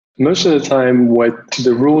Most of the time, what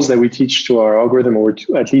the rules that we teach to our algorithm, or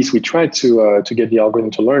at least we try to get the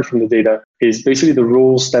algorithm to learn from the data, is basically the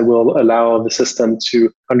rules that will allow the system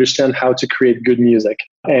to understand how to create good music.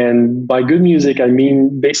 And by good music, I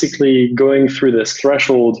mean basically going through this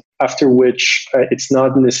threshold after which it's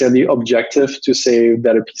not necessarily objective to say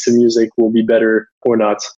that a piece of music will be better or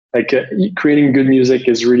not. Like creating good music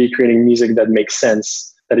is really creating music that makes sense,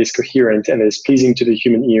 that is coherent and is pleasing to the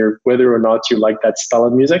human ear, whether or not you like that style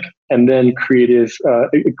of music. And then creating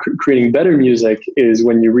better music is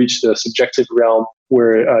when you reach the subjective realm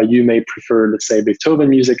where you may prefer, let's say, Beethoven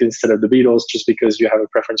music instead of the Beatles, just because you have a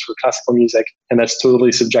preference for classical music, and that's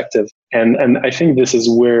totally subjective. And I think this is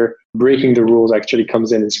where breaking the rules actually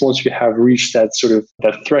comes in. It's once you have reached that sort of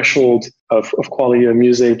that threshold of quality of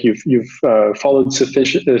music, you've followed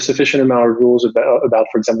sufficient amount of rules about,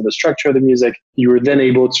 for example, the structure of the music. You are then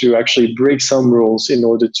able to actually break some rules in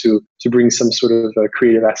order to bring some sort of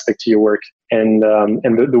creative aspect to your work. And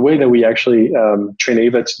the way that we actually train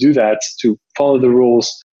Ava to do that, to follow the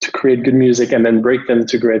rules, to create good music and then break them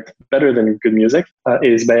to create better than good music,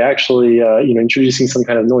 is by actually introducing some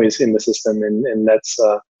kind of noise in the system, and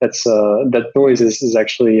that noise is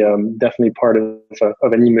actually definitely part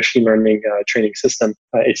of any machine learning training system.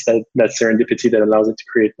 It's that serendipity that allows it to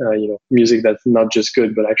create music that's not just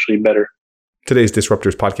good but actually better. Today's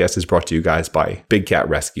Disruptors podcast is brought to you guys by Big Cat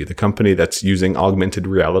Rescue, the company that's using augmented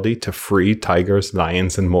reality to free tigers,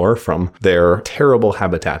 lions, and more from their terrible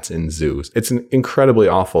habitats in zoos. It's incredibly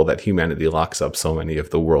awful that humanity locks up so many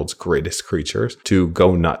of the world's greatest creatures to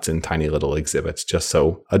go nuts in tiny little exhibits just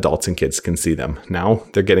so adults and kids can see them. Now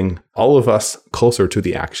they're getting all of us closer to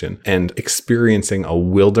the action and experiencing a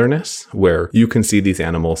wilderness where you can see these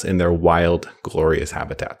animals in their wild, glorious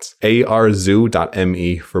habitats.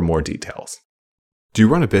 arzoo.me for more details. Do you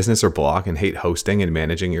run a business or blog and hate hosting and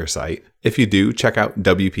managing your site? If you do, check out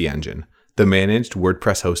WP Engine, the managed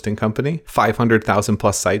WordPress hosting company 500,000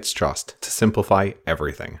 plus sites trust to simplify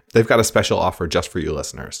everything. They've got a special offer just for you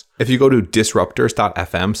listeners. If you go to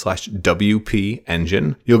disruptors.fm/WP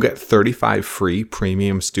Engine, you'll get 35 free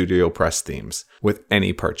premium StudioPress themes with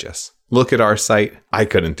any purchase. Look at our site. I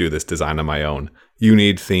couldn't do this design on my own. You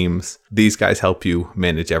need themes. These guys help you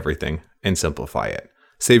manage everything and simplify it.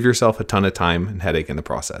 Save yourself a ton of time and headache in the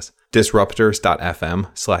process.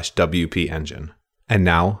 Disruptors.fm/WP Engine. And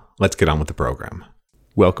now, let's get on with the program.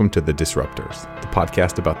 Welcome to The Disruptors, the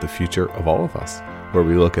podcast about the future of all of us, where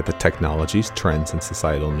we look at the technologies, trends, and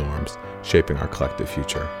societal norms shaping our collective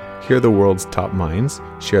future. Hear the world's top minds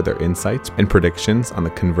share their insights and predictions on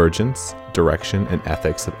the convergence, direction, and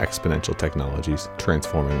ethics of exponential technologies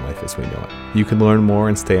transforming life as we know it. You can learn more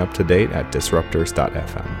and stay up to date at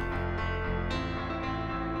disruptors.fm.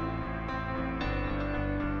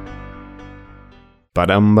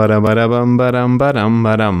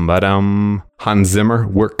 Hans Zimmer,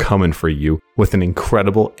 we're coming for you with an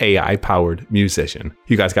incredible AI-powered musician.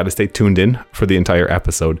 You guys got to stay tuned in for the entire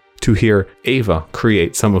episode to hear Ava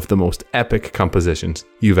create some of the most epic compositions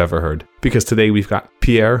you've ever heard. Because today we've got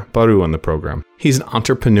Pierre Barreau on the program. He's an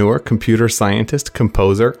entrepreneur, computer scientist,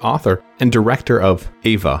 composer, author, and director of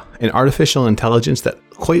Ava, an artificial intelligence that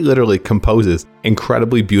quite literally composes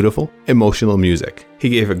incredibly beautiful, emotional music. He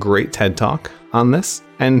gave a great TED Talk on this,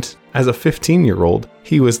 and as a 15-year-old,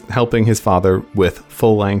 he was helping his father with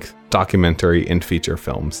full-length documentary and feature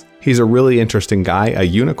films. He's a really interesting guy, a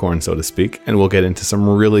unicorn, so to speak, and we'll get into some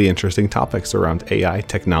really interesting topics around AI,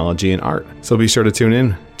 technology, and art. So be sure to tune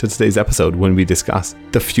in to today's episode when we discuss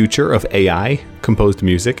the future of AI, composed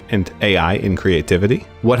music, and AI in creativity.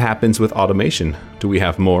 What happens with automation? Do we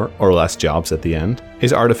have more or less jobs at the end?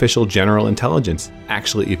 Is artificial general intelligence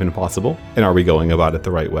actually even possible? And are we going about it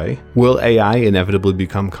the right way? Will AI inevitably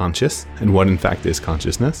become conscious? And what in fact is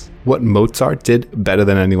consciousness? What Mozart did better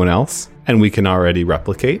than anyone else and we can already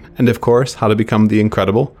replicate? And of course, how to become the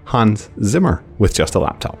incredible Hans Zimmer with just a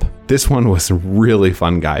laptop. This one was really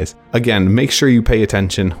fun, guys. Again, make sure you pay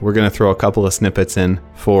attention. We're going to throw a couple of snippets in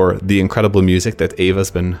for the incredible music that Ava's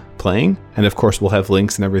been playing. And of course, we'll have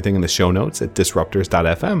links and everything in the show notes at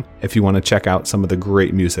disruptors.fm if you want to check out some of the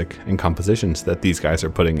great music and compositions that these guys are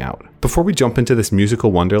putting out. Before we jump into this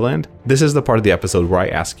musical wonderland, this is the part of the episode where I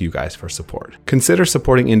ask you guys for support. Consider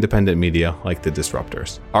supporting independent media like The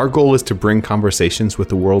Disruptors. Our goal is to bring conversations with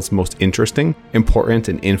the world's most interesting, important,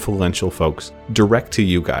 and influential folks direct to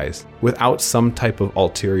you guys without some type of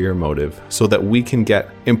ulterior motive, so that we can get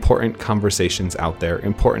important conversations out there,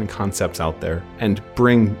 important concepts out there, and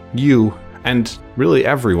bring you and really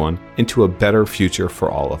everyone into a better future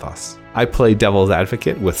for all of us. I play devil's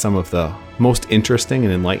advocate with some of the most interesting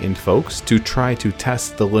and enlightened folks to try to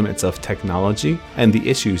test the limits of technology and the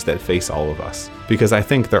issues that face all of us. Because I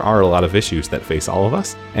think there are a lot of issues that face all of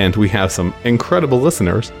us, and we have some incredible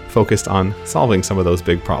listeners focused on solving some of those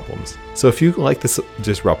big problems. So if you like this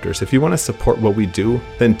Disruptors, if you want to support what we do,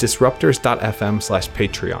 then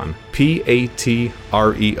disruptors.fm/Patreon,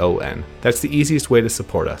 Patreon. That's the easiest way to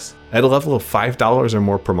support us. At a level of $5 or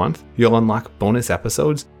more per month, you'll unlock bonus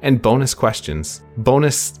episodes and bonus questions, an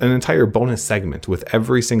entire bonus segment with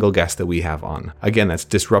every single guest that we have on. Again, that's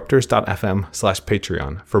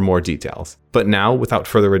disruptors.fm/Patreon for more details. But now, without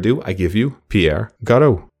further ado, I give you Pierre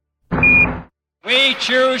Barreau. We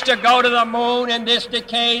choose to go to the moon in this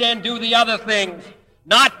decade and do the other things,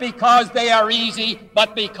 not because they are easy,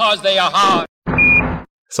 but because they are hard.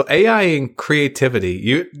 So AI and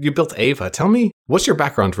creativity, you built Ava. Tell me, what's your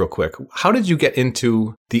background real quick? How did you get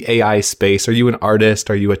into the AI space? Are you an artist?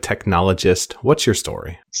 Are you a technologist? What's your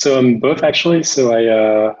story? So I'm both, actually. So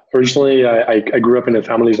I originally grew up in a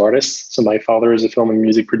family of artists. So my father is a film and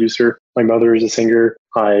music producer. My mother is a singer.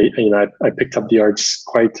 I picked up the arts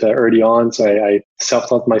quite early on. So I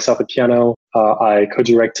self-taught myself at piano. I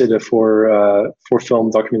co-directed a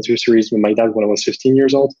four-film documentary series with my dad when I was 15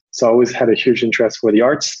 years old. So I always had a huge interest for the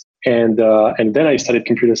arts. And then I studied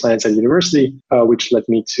computer science at university, which led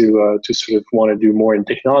me to sort of want to do more in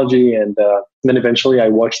technology. And then eventually I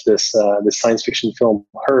watched this science fiction film,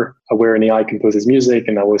 Her, where an AI composes music.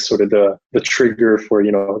 And that was sort of the trigger for,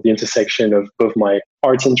 the intersection of both my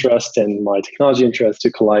arts interest and my technology interest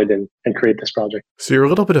to collide and create this project. So you're a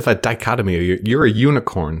little bit of a dichotomy. You're a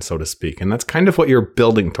unicorn, so to speak. And that's kind of what you're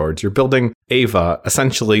building towards. You're building Ava,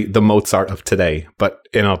 essentially the Mozart of today, but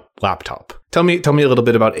in a laptop. Tell me a little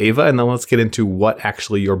bit about Ava, and then let's get into what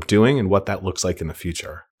actually you're doing and what that looks like in the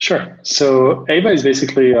future. Sure. So Ava is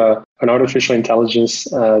basically an artificial intelligence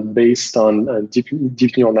based on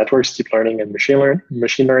deep neural networks, deep learning, and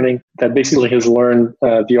machine learning that basically has learned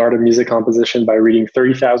the art of music composition by reading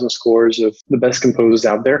 30,000 scores of the best composers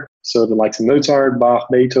out there. So the likes of Mozart, Bach,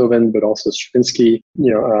 Beethoven, but also Stravinsky,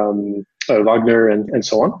 Wagner, and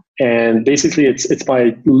so on. And basically, it's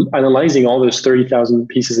by analyzing all those 30,000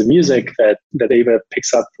 pieces of music that Ava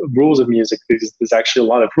picks up rules of music, because there's actually a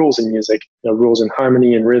lot of rules in music, rules in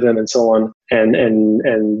harmony and rhythm and so on. And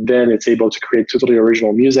then it's able to create totally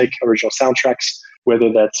original music, original soundtracks, whether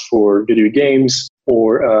that's for video games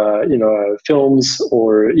or films,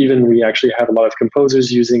 or even we actually have a lot of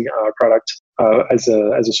composers using our product as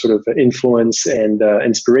a sort of influence and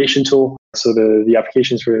inspiration tool. So the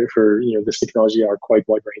applications for this technology are quite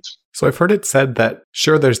wide range. So I've heard it said that,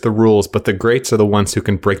 sure, there's the rules, but the greats are the ones who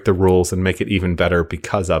can break the rules and make it even better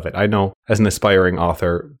because of it. I know as an aspiring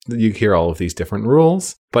author, you hear all of these different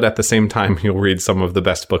rules, but at the same time, you'll read some of the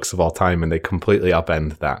best books of all time and they completely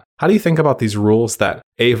upend that. How do you think about these rules that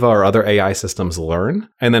Ava or other AI systems learn,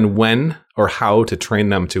 and then when or how to train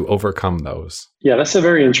them to overcome those? Yeah, that's a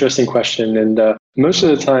very interesting question. And most of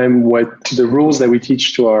the time, what the rules that we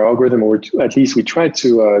teach to our algorithm, or at least we try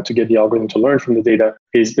to get the algorithm to learn from the data,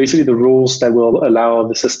 is basically the rules that will allow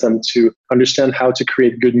the system to understand how to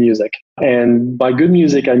create good music. And by good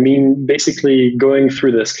music, I mean basically going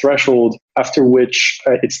through this threshold after which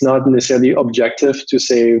it's not necessarily objective to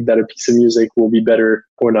say that a piece of music will be better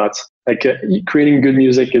or not. Like creating good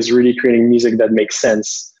music is really creating music that makes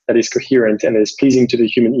sense, that is coherent and is pleasing to the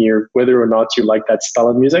human ear, whether or not you like that style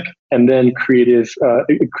of music. And then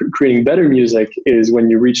creating better music is when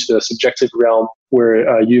you reach the subjective realm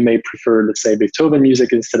where you may prefer, let's say, Beethoven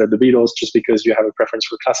music instead of the Beatles, just because you have a preference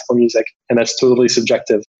for classical music, and that's totally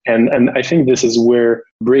subjective. And I think this is where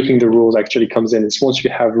breaking the rules actually comes in. It's once you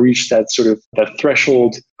have reached that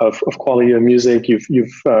threshold of quality of music,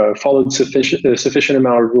 you've followed sufficient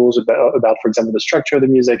amount of rules about, for example, the structure of the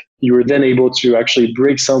music, you are then able to actually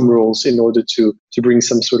break some rules in order to bring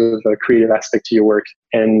some sort of creative aspect to your work.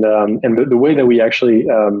 And the way that we actually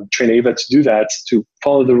train Ava to do that, to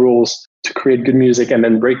follow the rules, to create good music and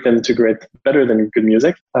then break them to create better than good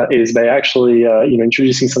music, is by actually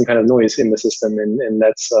introducing some kind of noise in the system, and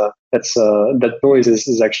that noise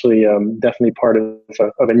is actually definitely part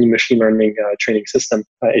of any machine learning training system.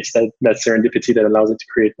 It's that serendipity that allows it to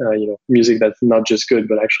create music that's not just good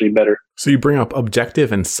but actually better. So you bring up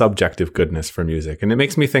objective and subjective goodness for music, and it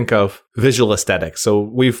makes me think of visual aesthetics. So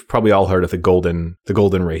we've probably all heard of the golden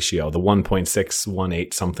ratio, the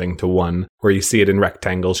 1.618 something to 1, where you see it in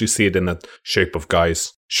rectangles. You see it in the shape of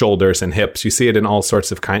guys' shoulders and hips. You see it in all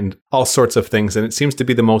sorts of things. And it seems to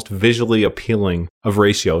be the most visually appealing of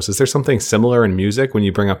ratios. Is there something similar in music when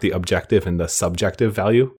you bring up the objective and the subjective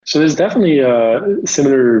value? So there's definitely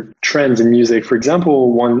similar trends in music. For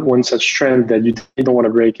example, one such trend that you don't want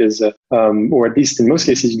to break is, or at least in most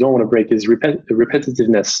cases you don't want to break, is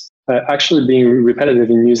repetitiveness. Actually, being repetitive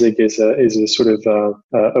in music is a sort of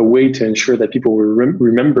a way to ensure that people will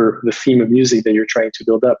remember the theme of music that you're trying to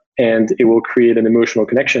build up, and it will create an emotional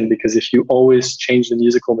connection. Because if you always change the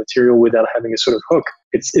musical material without having a sort of hook,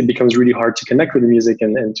 it becomes really hard to connect with the music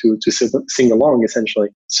and to sing along, essentially.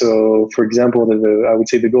 So, for example, I would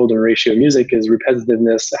say the golden ratio of music is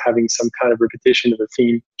repetitiveness, having some kind of repetition of a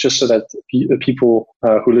theme, just so that the people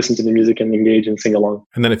who listen to the music can engage and sing along.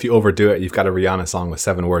 And then if you overdo it, you've got a Rihanna song with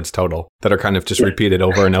 7 words total that are kind of just repeated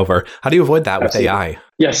over and over. How do you avoid that with AI?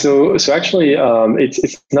 Yeah, so actually,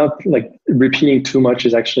 it's not like repeating too much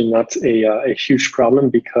is actually not a huge problem,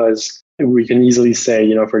 because we can easily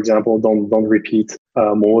say, for example, don't repeat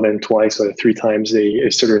more than twice or 3 times a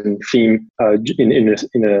certain theme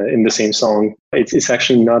in the same song. It's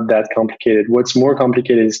actually not that complicated. What's more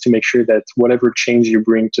complicated is to make sure that whatever change you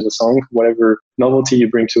bring to the song, whatever novelty you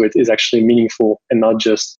bring to it, is actually meaningful and not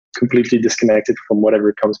just completely disconnected from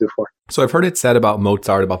whatever comes before. So I've heard it said about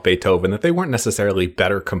Mozart, about Beethoven, that they weren't necessarily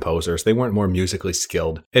better composers. They weren't more musically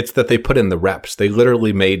skilled. It's that they put in the reps. They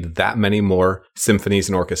literally made that many more symphonies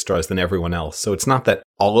and orchestras than everyone else. So it's not that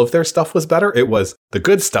all of their stuff was better. It was the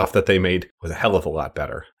good stuff that they made was a hell of a lot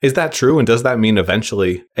better. Is that true? And does that mean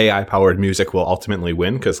eventually AI-powered music will ultimately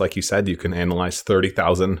win? Because like you said, you can analyze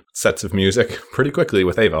 30,000 sets of music pretty quickly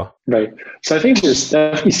with Ava. Right. So I think there's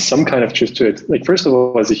definitely some kind of truth to it. Like, first of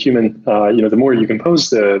all, as a human, the more you compose,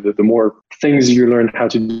 the more things you learn how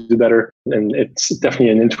to do better. And it's definitely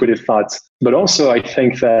an intuitive thought. But also, I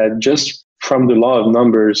think that just from the law of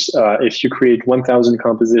numbers, if you create 1,000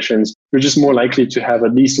 compositions, you're just more likely to have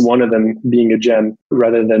at least one of them being a gem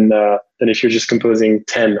rather than if you're just composing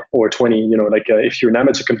 10 or 20. If you're an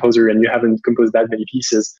amateur composer and you haven't composed that many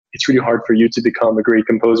pieces, it's really hard for you to become a great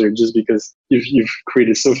composer just because you've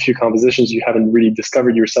created so few compositions, you haven't really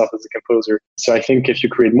discovered yourself as a composer. So I think if you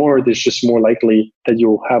create more, there's just more likely that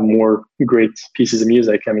you'll have more great pieces of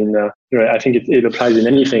music. I mean, I think it applies in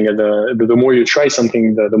anything. The more you try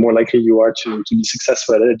something, the more likely you are to be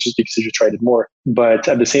successful at it just because you tried it more. But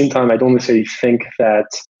at the same time, I don't necessarily think that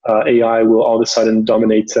AI will all of a sudden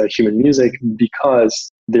dominate human music,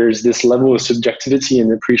 because there's this level of subjectivity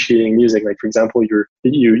in appreciating music. Like, for example,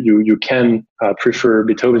 you can prefer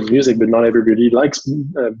Beethoven's music, but not everybody likes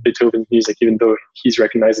Beethoven's music, even though he's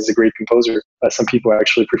recognized as a great composer. Some people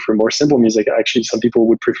actually prefer more simple music. Actually, some people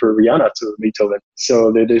would prefer Rihanna to Beethoven.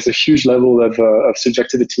 So there's a huge level of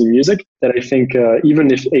subjectivity in music that I think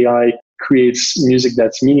even if AI creates music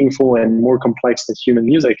that's meaningful and more complex than human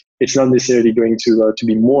music, it's not necessarily going to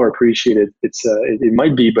be more appreciated. It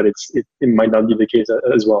might be, but it might not be the case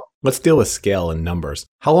as well. Let's deal with scale and numbers.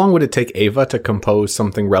 How long would it take Ava to compose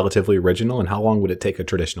something relatively original, and how long would it take a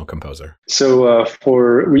traditional composer? So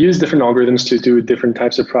we use different algorithms to do different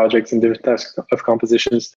types of projects and different types of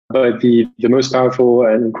compositions. But the most powerful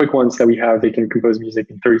and quick ones that we have, they can compose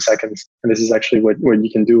music in 30 seconds. And this is actually what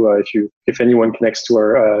you can do if anyone connects to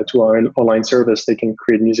our online service, they can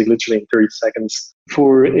create music literally in 30 seconds.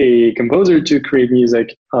 For a composer to create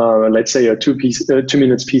music, let's say a 2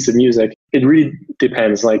 minutes piece of music, it really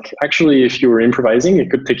depends. Like, actually, if you were improvising, it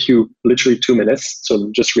could take you literally 2 minutes,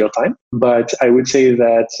 so just real time. But I would say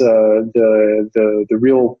that the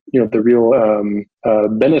real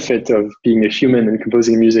benefit of being a human and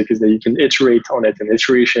composing music is that you can iterate on it, and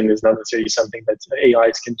iteration is not necessarily something that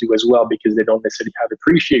AIs can do as well, because they don't necessarily have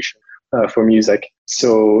appreciation for music.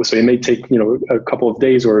 So it may take a couple of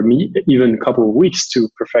days or even a couple of weeks to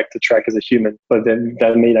perfect the track as a human, but then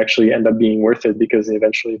that may actually end up being worth it, because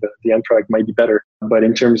eventually the end product might be better. But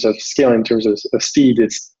in terms of scale, in terms of speed,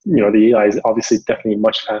 it's the AI is obviously definitely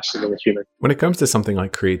much faster than a human. When it comes to something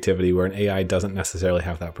like creativity, where an AI doesn't necessarily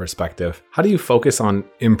have that perspective, how do you focus on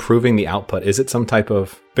improving the output? Is it some type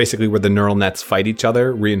of basically where the neural nets fight each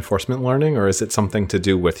other, reinforcement learning, or is it something to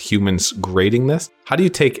do with humans grading this? How do you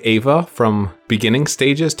take Ava from beginning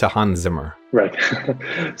stages to Hans Zimmer? Right.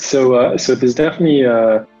 So there's definitely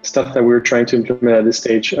stuff that we're trying to implement at this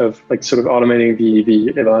stage of like sort of automating the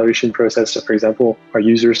evaluation process. So, for example, our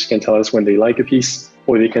users can tell us when they like a piece,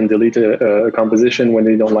 or they can delete a composition when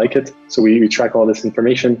they don't like it. So we track all this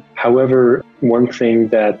information. However, one thing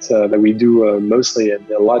that we do mostly and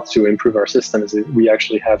a lot to improve our system is that we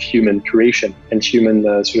actually have human curation and human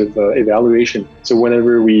evaluation. So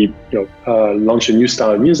whenever we launch a new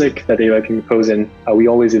style of music that AI can compose in, we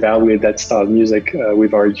always evaluate that style of music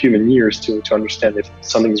with our human ears to understand if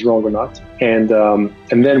something's wrong or not. And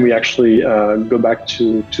then we actually go back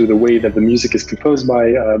to the way that the music is composed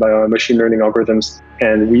by our machine learning algorithms.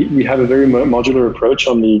 And we have a very modular approach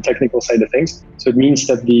on the technical side of things. So it means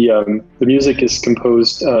that the music is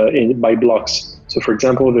composed by blocks. So for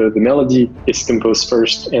example, the melody is composed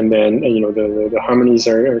first, and then the harmonies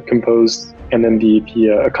are composed, and then the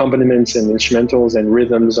accompaniments and instrumentals and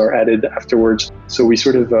rhythms are added afterwards. So we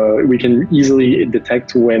we can easily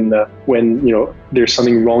detect when there's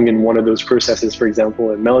something wrong in one of those processes. For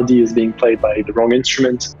example, a melody is being played by the wrong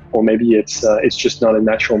instrument, or maybe it's just not a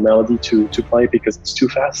natural melody to play because it's too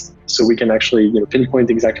fast. So we can actually pinpoint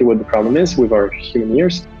exactly what the problem is with our human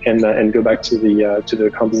ears and go back to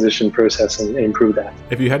the composition process and improve that.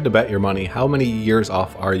 If you had to bet your money, how many years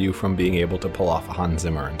off are you from being able to pull off a Hans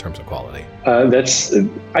Zimmer in terms of quality?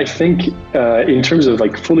 I think in terms of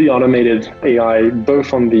fully automated AI,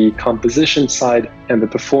 both on the composition side and the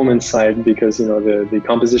performance side, because the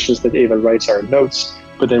compositions that Ava writes are notes,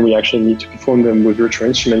 but then we actually need to perform them with virtual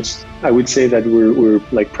instruments. I would say that we're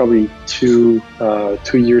probably two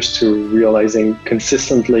years to realizing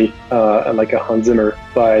consistently like a Hans Zimmer.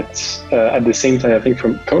 But at the same time, I think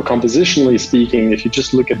from compositionally speaking, if you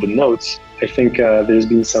just look at the notes, I think there's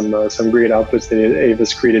been some great outputs that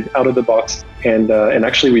Ava's created out of the box, and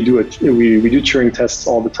actually we do Turing tests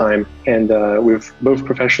all the time, and with both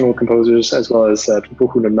professional composers as well as people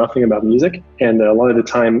who know nothing about music. And a lot of the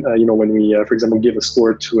time, when we, for example, give a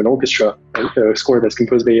score to an orchestra, a score that's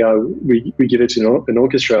composed by AI, we give it to an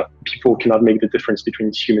orchestra. People cannot make the difference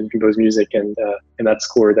between human composed music and that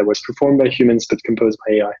score that was performed by humans but composed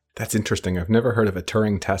by AI. That's interesting. I've never heard of a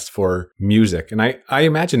Turing test for music. And I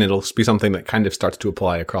imagine it'll be something that kind of starts to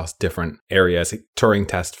apply across different areas. A Turing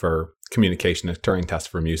test for communication, a Turing test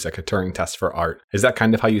for music, a Turing test for art. Is that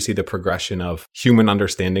kind of how you see the progression of human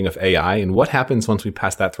understanding of AI? And what happens once we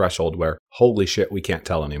pass that threshold where, holy shit, we can't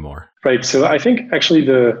tell anymore? Right. So I think actually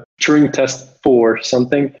the Turing test for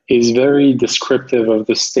something is very descriptive of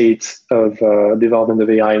the state of development of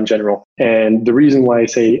AI in general. And the reason why I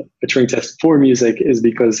say a Turing test for music is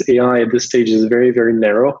because AI at this stage is very, very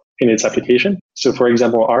narrow in its application. So for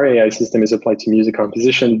example, our AI system is applied to music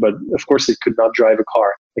composition, but of course it could not drive a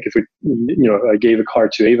car. Like if we gave a car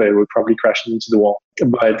to Ava, it would probably crash into the wall.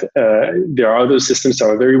 But there are other systems that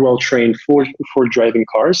are very well trained for driving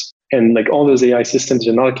cars. And all those AI systems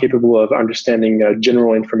are not capable of understanding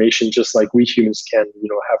general information, just like we humans can,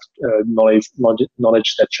 have knowledge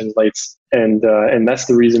that translates. And that's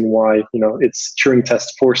the reason why, it's Turing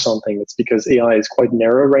test for something. It's because AI is quite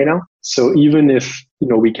narrow right now. So even if,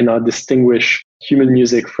 we cannot distinguish human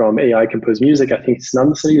music from AI composed music, I think it's not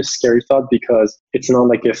necessarily a scary thought, because it's not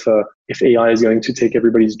like if AI is going to take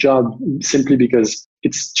everybody's job, simply because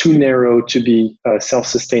it's too narrow to be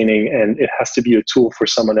self-sustaining, and it has to be a tool for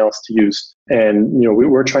someone else to use. And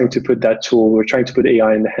we're trying to put that tool, we're trying to put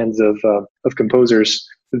AI in the hands of composers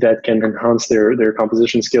that can enhance their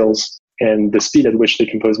composition skills and the speed at which they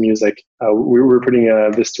compose music. We're putting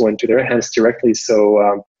this tool into their hands directly. So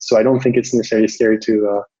I don't think it's necessarily scary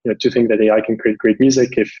to think that AI can create great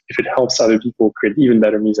music if it helps other people create even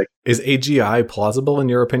better music. Is AGI plausible in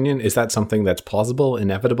your opinion? Is that something that's plausible,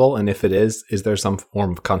 inevitable? And if it is there some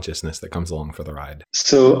form of consciousness that comes along for the ride?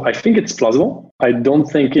 So I think it's plausible. I don't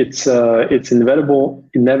think it's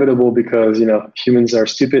inevitable because humans are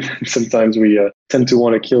stupid. Sometimes we tend to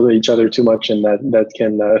want to kill each other too much, and that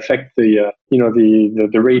can affect the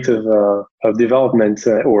rate of development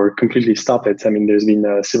or completely stop it. I mean, there's been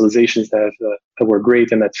civilizations that were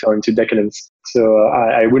great and that fell into decadence. So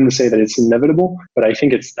I wouldn't say that it's inevitable, but I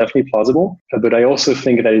think it's definitely plausible. But I also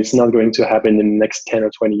think that it's not going to happen in the next 10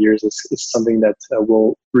 or 20 years. It's something that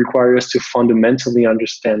will require us to fundamentally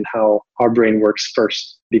understand how our brain works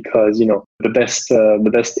first. Because the best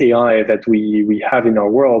AI that we have in our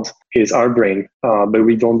world is our brain, but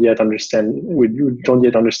we don't yet understand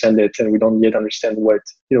it, and we don't yet understand what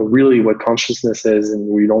really what consciousness is, and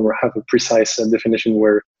we don't have a precise definition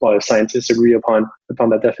where a lot of scientists agree upon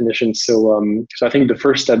that definition. So I think the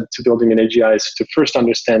first step to building an AGI is to first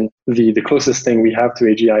understand the closest thing we have to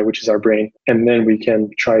AGI, which is our brain, and then we can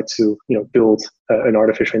try to build an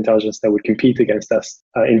artificial intelligence that would compete against us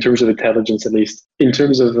in terms of intelligence, at least. In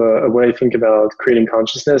terms of what I think about creating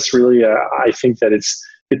consciousness, really, I think that it's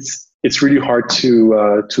it's really hard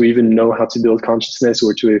to even know how to build consciousness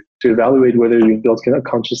or to evaluate whether you've built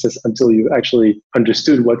consciousness until you actually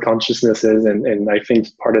understood what consciousness is. And I think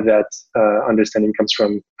part of that understanding comes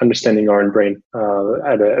from understanding our own brain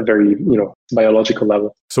at a very biological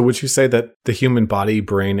level. So would you say that the human body,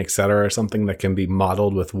 brain, etc., are something that can be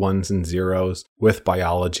modeled with ones and zeros, with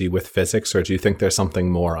biology, with physics, or do you think there's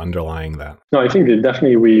something more underlying that? No, I think that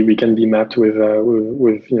definitely we can be mapped with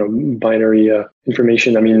binary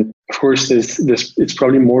information. I mean, of course, this it's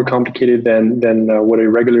probably more complicated than what a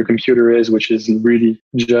regular computer is, which is really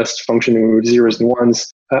just functioning with zeros and ones.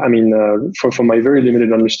 For my very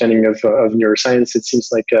limited understanding of neuroscience, it seems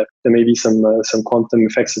like there may be some quantum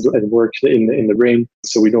effects at work in the brain.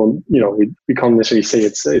 So we don't, we can't necessarily say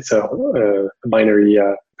it's a binary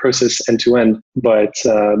process end to end. But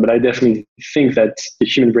I definitely think that the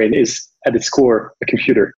human brain is at its core a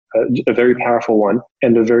computer, a very powerful one,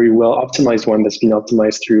 and a very well optimized one that's been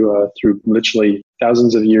optimized through literally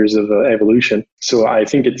thousands of years of evolution. So I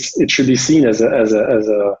think it should be seen as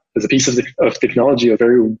a piece of technology, a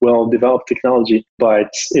very well developed technology.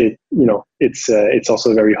 But it's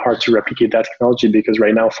also very hard to replicate that technology because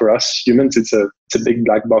right now for us humans, it's a big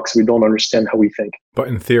black box. We don't understand how we think. But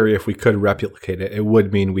in theory, if we could replicate it, it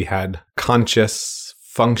would mean we had conscious,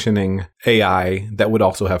 functioning AI that would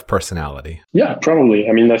also have personality. Yeah, probably.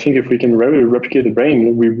 I mean, I think if we can replicate the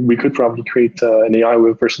brain, we could probably create an AI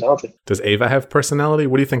with personality. Does Ava have personality?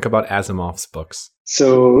 What do you think about Asimov's books?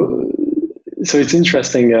 So it's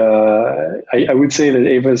interesting. I would say that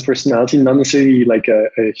Ava has personality, not necessarily like a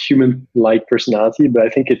human-like personality, but I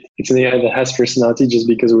think it's an AI that has personality just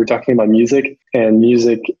because we're talking about music, and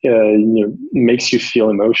music makes you feel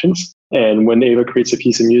emotions. And when Ava creates a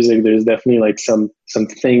piece of music, there's definitely like some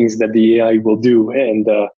things that the AI will do and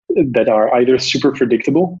that are either super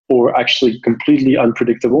predictable or actually completely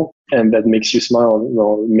unpredictable. And that makes you smile,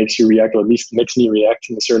 makes you react, or at least makes me react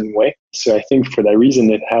in a certain way. So I think for that reason,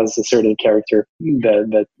 it has a certain character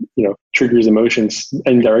that triggers emotions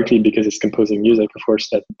indirectly because it's composing music. Of course,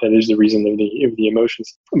 that is the reason of the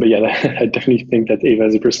emotions. But yeah, I definitely think that Ava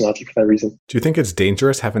has a personality for that reason. Do you think it's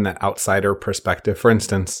dangerous having that outsider perspective? For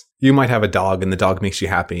instance, you might have a dog and the dog makes you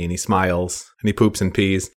happy and he smiles and he poops and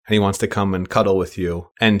pees and he wants to come and cuddle with you.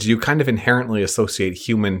 And you kind of inherently associate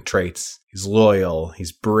human traits. He's loyal,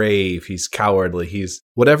 he's brave, he's cowardly, he's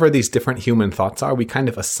whatever these different human thoughts are, we kind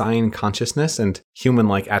of assign consciousness and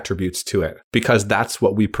human-like attributes to it because that's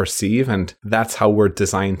what we perceive and that's how we're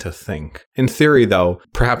designed to think. In theory, though,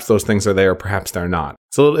 perhaps those things are there, perhaps they're not.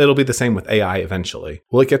 So it'll be the same with AI eventually.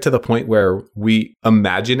 Will it get to the point where we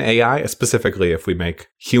imagine AI, specifically if we make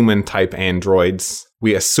human-type androids,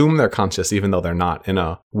 we assume they're conscious even though they're not in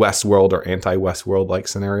a Westworld or anti-Westworld-like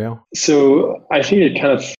scenario? So I think it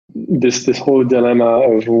kind of, this whole dilemma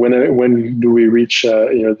of when do we reach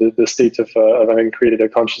the state of having created a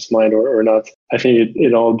conscious mind or not. I think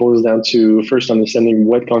it all boils down to first understanding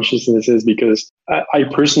what consciousness is, because I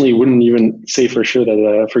personally wouldn't even say for sure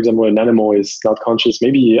that, for example, an animal is not conscious.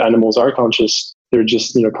 Maybe animals are conscious. They're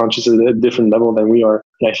just conscious at a different level than we are.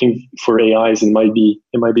 And I think for AIs, it might be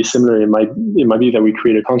similar. It might be that we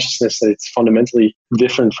create a consciousness that it's fundamentally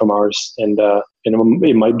different from ours, and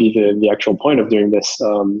it might be the actual point of doing this,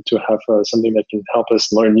 to have something that can help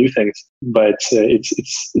us learn new things. But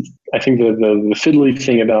it's I think the fiddly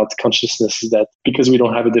thing about consciousness is that because we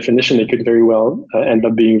don't have a definition, it could very well end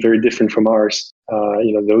up being very different from ours.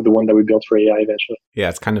 The one that we built for AI eventually. Yeah,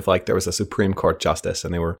 it's kind of like there was a Supreme Court justice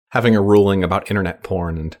and they were having a ruling about internet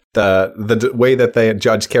porn, and the way that the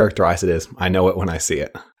judge characterized it is, I know it when I see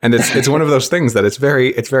it. And it's one of those things that it's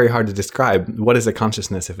very hard to describe. What is a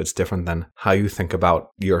consciousness if it's different than how you think about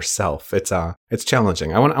yourself? It's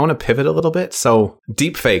challenging. I want to pivot a little bit. So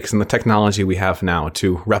deep fakes and the technology we have now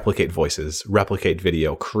to replicate voices, replicate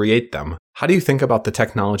video, create them. How do you think about the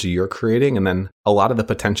technology you're creating and then a lot of the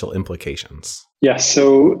potential implications? Yeah,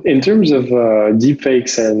 so in terms of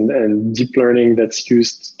deepfakes and deep learning that's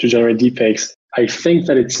used to generate deepfakes, I think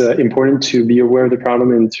that it's important to be aware of the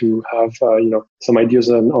problem and to have some ideas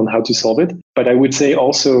on how to solve it. But I would say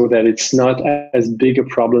also that it's not as big a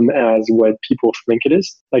problem as what people think it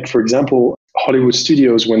is. Like, for example, Hollywood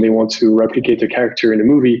studios, when they want to replicate a character in a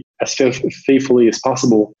movie as faithfully as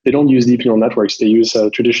possible, they don't use deep neural networks. They use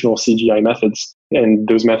traditional CGI methods. And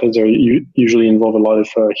those methods usually involve a lot of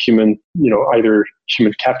human, either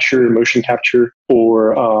human capture, motion capture,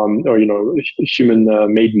 or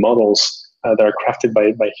human made models that are crafted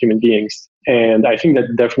by human beings. And I think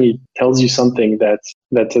that definitely tells you something that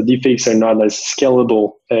deepfakes are not as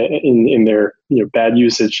scalable in their bad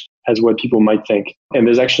usage as what people might think. And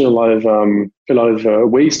there's actually a lot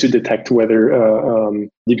of ways to detect whether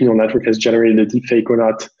deep neural network has generated a deepfake or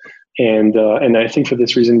not. And I think for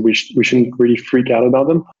this reason, we shouldn't really freak out about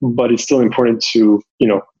them, but it's still important to,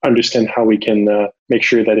 understand how we can make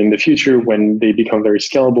sure that in the future, when they become very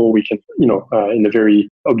scalable, we can, in a very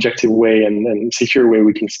objective way and secure way,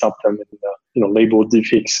 we can stop them and, label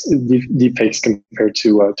deepfakes compared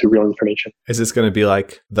to real information. Is this going to be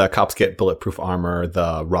like the cops get bulletproof armor,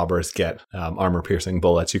 the robbers get armor-piercing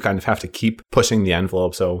bullets? You kind of have to keep pushing the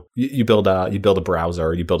envelope. So you build a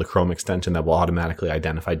browser, you build a Chrome extension that will automatically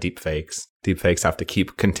identify deepfakes. Deepfakes have to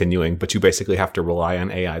keep continuing, but you basically have to rely on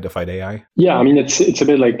AI to fight AI. Yeah, I mean it's a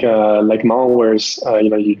bit like malwares.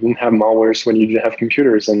 You didn't have malwares when you didn't have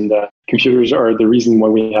computers, and computers are the reason why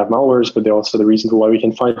we have malwares, but they're also the reason why we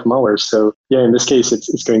can fight malwares. So yeah, in this case,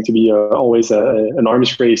 it's going to be always an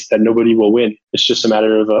arms race that nobody will win. It's just a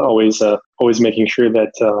matter of always making sure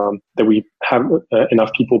that we have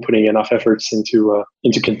enough people putting enough efforts into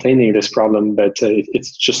containing this problem. But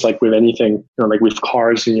it's just like with anything, like with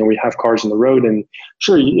cars. We have cars on the road, and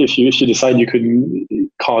sure, if you decide you could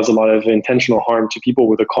cause a lot of intentional harm to people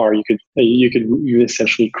with a car, you could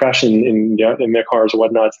essentially crash in their cars or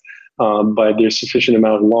whatnot. But there's sufficient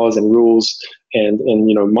amount of laws and rules and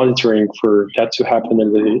monitoring for that to happen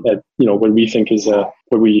at what we think is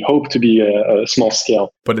what we hope to be a small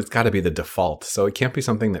scale. But it's got to be the default. So it can't be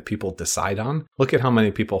something that people decide on. Look at how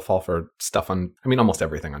many people fall for stuff almost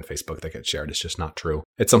everything on Facebook that gets shared. It's just not true.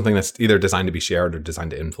 It's something that's either designed to be shared or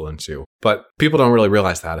designed to influence you. But people don't really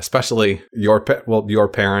realize that, especially your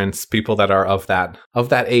parents, people that are of that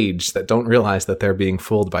age that don't realize that they're being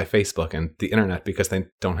fooled by Facebook and the internet because they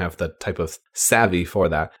don't have the type of savvy for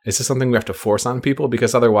that. Is this something we have to force on people?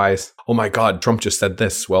 Because otherwise, oh my God, Trump just said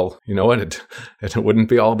this. Well, you know what? It wouldn't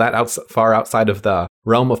be all that far outside of the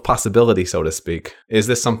realm of possibility, so to speak. Is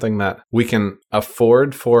this something that we can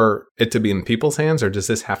afford for it to be in people's hands, or does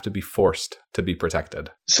this have to be forced to be protected?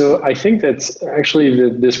 So I think that actually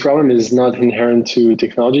this problem is not inherent to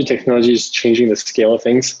technology. Technology is changing the scale of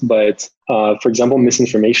things, but for example,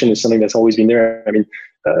 misinformation is something that's always been there. I mean,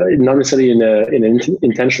 not necessarily in an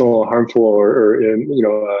intentional, harmful, or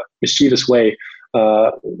mischievous way.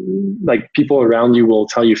 Like people around you will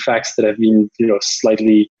tell you facts that have been,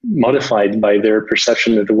 slightly modified by their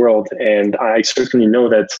perception of the world. And I certainly know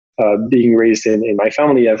that being raised in my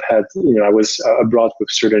family, I've had, I was brought with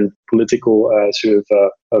certain political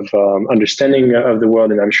understanding of the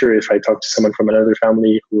world. And I'm sure if I talked to someone from another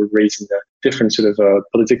family who were raised in a different sort of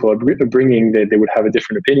political upbringing, they would have a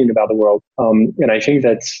different opinion about the world. And I think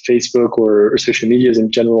that Facebook or social medias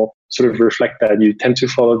in general sort of reflect that. You tend to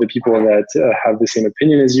follow the people that have the same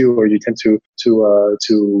opinion as you, or you tend to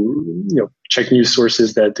check news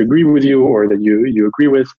sources that agree with you or that you agree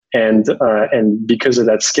with. And because of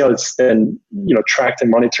that scale, it's then tracked and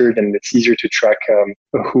monitored, and it's easier to track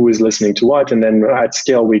who is listening to what. And then at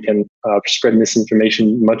scale, we can spread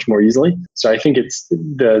misinformation much more easily. So I think it's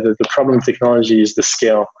the problem with technology is the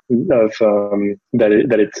scale of that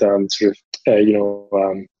it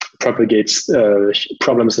propagates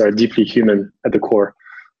problems that are deeply human at the core.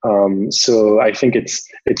 So I think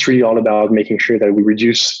it's really all about making sure that we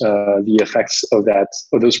reduce the effects of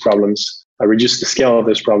those problems, reduce the scale of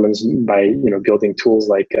those problems by building tools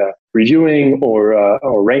like reviewing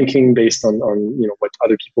or ranking based on what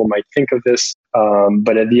other people might think of this.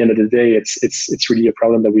 But at the end of the day, it's really a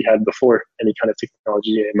problem that we had before any kind of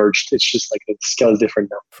technology emerged. It's just like the scale is different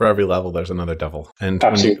now. For every level, there's another devil, and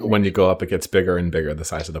when you go up, it gets bigger and bigger. The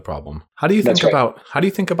size of the problem. How do you think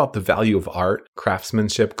about the value of art,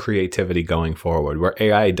 craftsmanship, creativity going forward, where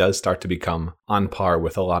AI does start to become on par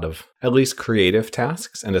with a lot of at least creative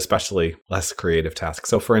tasks, and especially less creative tasks?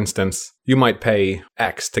 So, for instance, you might pay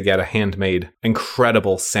X to get a handmade,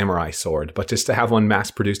 incredible samurai sword, but just to have one mass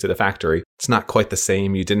produced at a factory, it's not quite the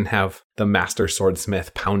same. You didn't have the master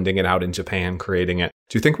swordsmith pounding it out in Japan, creating it.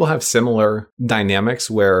 Do you think we'll have similar dynamics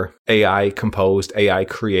where AI composed, AI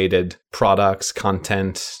created products,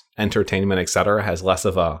 content, entertainment, etc., has less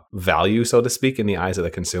of a value, so to speak, in the eyes of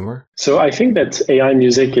the consumer? So I think that AI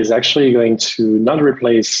music is actually going to not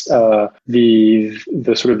replace the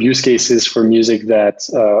sort of use cases for music that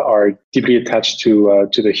are deeply attached to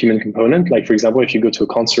the human component. Like, for example, if you go to a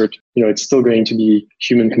concert, it's still going to be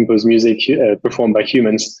human composed music performed by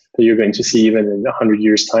humans that you're going to see even in 100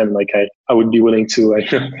 years' time. Like I would be willing to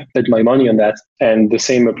bet my money on that. And the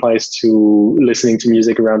same applies to listening to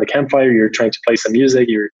music around the campfire. You're trying to play some music.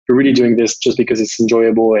 You're you're really doing this just because it's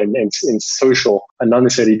enjoyable and social, and not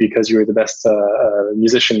necessarily because you're the best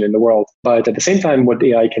musician in the world. But at the same time, what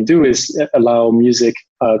AI can do is allow music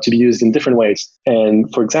to be used in different ways.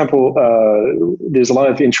 And for example, there's a lot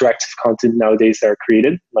of interactive content nowadays that are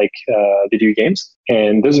created, like video games.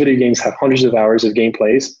 And those video games have hundreds of hours of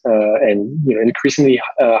gameplays and increasingly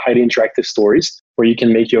highly interactive stories where you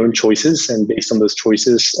can make your own choices. And based on those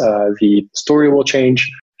choices, the story will change.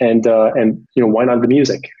 And why not the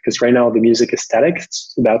music? Because right now the music is static.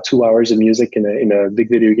 It's about 2 hours of music in a big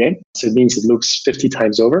video game. So it means it loops 50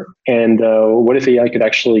 times over. And what if AI could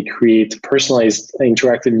actually create personalized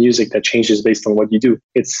interactive music that changes based on what you do?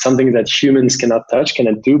 It's something that humans cannot touch,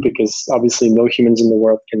 cannot do, because obviously no humans in the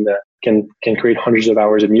world can create hundreds of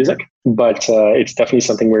hours of music. But it's definitely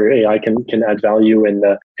something where AI can add value and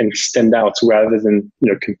stand out rather than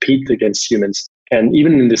compete against humans. And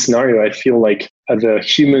even in this scenario, I feel like the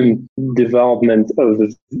human development of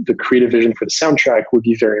the creative vision for the soundtrack would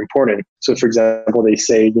be very important. So, for example, they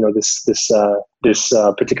say, this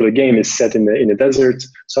particular game is set in the desert,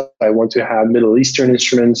 so I want to have Middle Eastern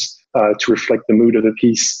instruments to reflect the mood of the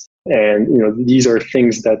piece. And these are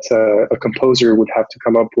things that a composer would have to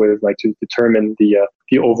come up with, like to determine the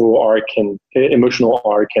overall arc and emotional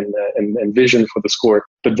arc and vision for the score.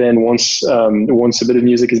 But then once a bit of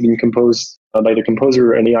music has been composed by the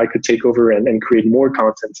composer, an AI could take over and create more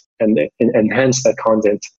content and enhance that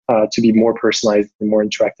content to be more personalized and more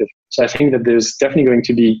interactive. So I think that there's definitely going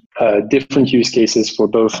to be different use cases for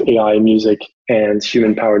both AI music and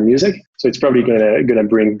human-powered music. So it's probably going to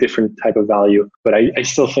bring different type of value. But I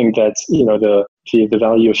still think that the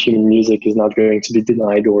value of human music is not going to be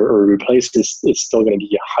denied or replaced. It's still going to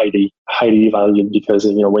be highly, highly valued because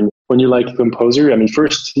when you like a composer, I mean,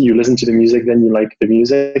 first you listen to the music, then you like the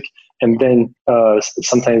music. And then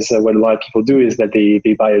sometimes what a lot of people do is that they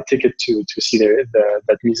buy a ticket to see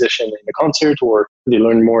that musician in the concert, or they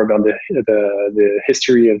learn more about the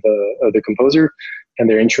history of the composer, and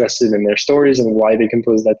they're interested in their stories and why they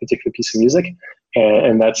composed that particular piece of music.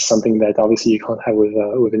 And that's something that obviously you can't have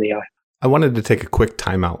with an AI. I wanted to take a quick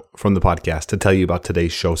timeout from the podcast to tell you about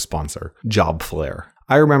today's show sponsor, Jobflare.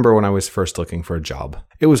 I remember when I was first looking for a job.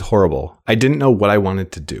 It was horrible. I didn't know what I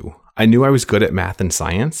wanted to do. I knew I was good at math and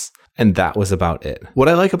science, and that was about it. What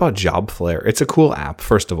I like about Jobflare, it's a cool app,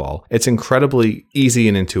 first of all. It's incredibly easy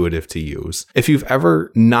and intuitive to use. If you've ever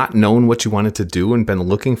not known what you wanted to do and been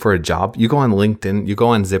looking for a job, you go on LinkedIn, you go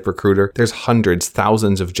on ZipRecruiter, there's hundreds,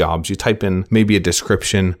 thousands of jobs. You type in maybe a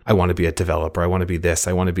description, I want to be a developer, I want to be this,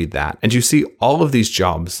 I want to be that. And you see all of these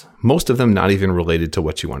jobs, most of them not even related to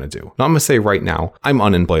what you want to do. Now, I'm going to say right now, I'm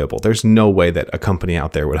unemployable. There's no way that a company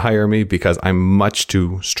out there would hire me because I'm much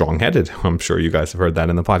too strong-headed. I'm sure you guys have heard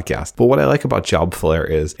that in the podcast. But what I like about Jobflare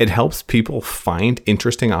is it helps people find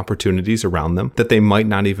interesting opportunities around them that they might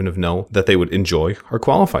not even have known that they would enjoy or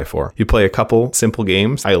qualify for. You play a couple simple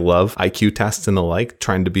games. I love IQ tests and the like,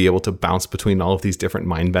 trying to be able to bounce between all of these different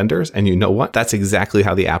mind benders. And you know what? That's exactly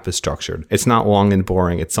how the app is structured. It's not long and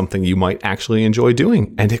boring. It's something you might actually enjoy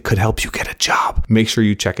doing, and it could help you get a job. Make sure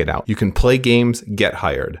you check it out. You can play games, get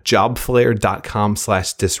hired.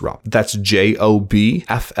 Jobflare.com/disrupt. That's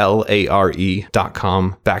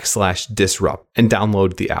JOBFLARE.com/disrupt and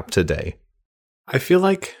download the app today. I feel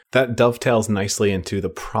like that dovetails nicely into the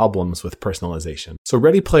problems with personalization. So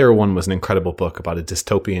Ready Player One was an incredible book about a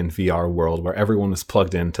dystopian VR world where everyone was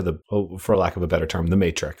plugged into for lack of a better term, the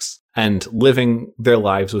Matrix, and living their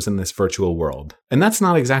lives was in this virtual world. And that's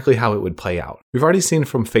not exactly how it would play out. We've already seen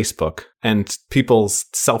from Facebook and people's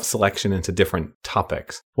self-selection into different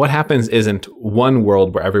topics. What happens isn't one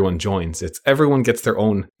world where everyone joins. It's everyone gets their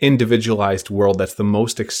own individualized world that's the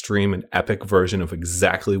most extreme and epic version of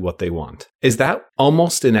exactly what they want. Is that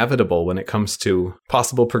almost inevitable when it comes to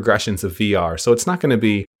possible progressions of VR? So it's not going to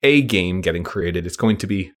be a game getting created. It's going to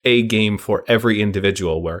be a game for every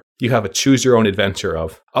individual where you have a choose your own adventure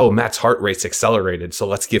of, oh, Matt's heart rate's accelerated, so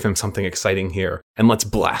let's give him something exciting here. And let's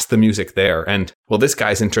blast the music there. And, well, this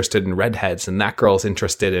guy's interested in redheads and that girl's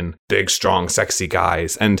interested in big, strong, sexy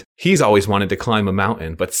guys. And he's always wanted to climb a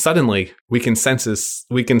mountain, but suddenly we can sense his,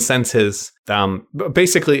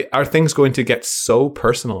 basically, are things going to get so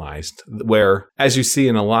personalized where, as you see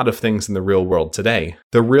in a lot of things in the real world today,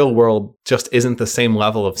 the real world just isn't the same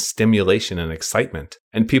level of stimulation and excitement.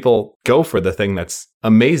 And people go for the thing that's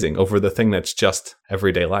amazing over the thing that's just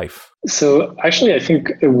everyday life? So actually, I think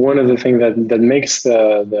one of the things that makes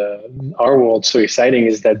our world so exciting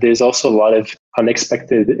is that there's also a lot of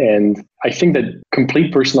unexpected, and I think that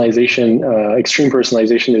complete personalization, extreme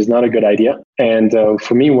personalization, is not a good idea. And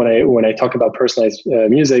for me, when I talk about personalized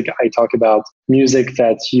music, I talk about music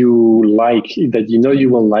that you like, that you know you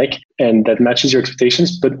will like, and that matches your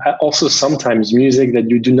expectations. But also sometimes music that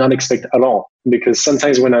you do not expect at all. Because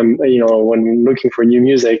sometimes when I'm looking for new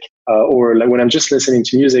music, or like when I'm just listening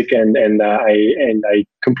to music and I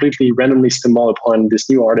completely randomly stumble upon this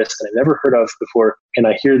new artist that I never heard of before, and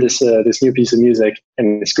I hear this new piece of music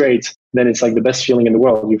and it's great, then it's like the best feeling in the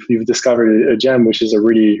world. You've discovered a gem, which is a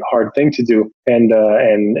really hard thing to do, and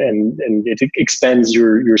it expands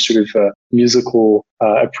your sort of musical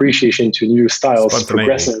appreciation to new styles,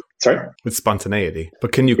 progressive. Sorry? With spontaneity.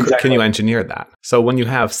 But can you engineer that? So when you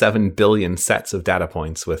have 7 billion sets of data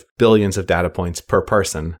points with billions of data points per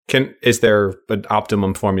person, is there an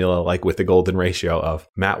optimum formula like with the golden ratio of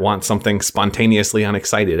Matt wants something spontaneously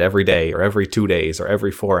unexcited every day or every 2 days or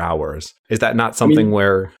every 4 hours? Is that not something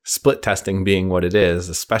where split testing being what it is,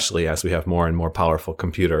 especially as we have more and more powerful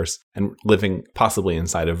computers and living possibly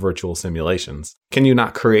inside of virtual simulations, can you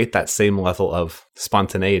not create that same level of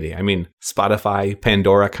spontaneity? I mean, Spotify,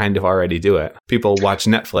 Pandora kind of already do it. People watch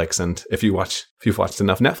Netflix, and if you've watched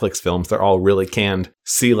enough Netflix films, they're all really canned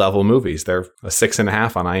C-level movies. They're a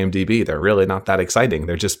 6.5 on IMDb. They're really not that exciting.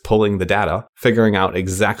 They're just pulling the data, figuring out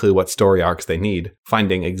exactly what story arcs they need,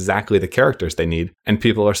 finding exactly the characters they need, and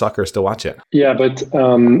people are suckers to watch it. Yeah, but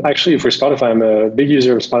actually for Spotify, I'm a big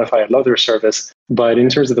user of Spotify. I love their service. But in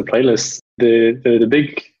terms of the playlists, the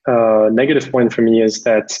big negative point for me is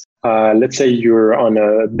that let's say you're on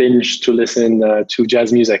a binge to listen to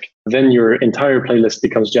jazz music, then your entire playlist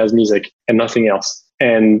becomes jazz music and nothing else.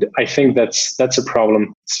 And I think that's a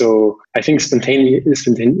problem. So I think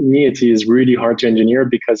spontaneity is really hard to engineer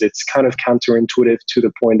because it's kind of counterintuitive to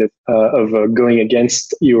the point of going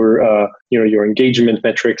against your engagement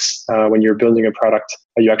metrics when you're building a product.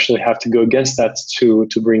 You actually have to go against that to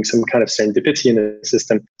bring some kind of serendipity in the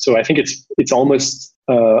system. So I think it's almost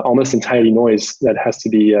entirely noise that has to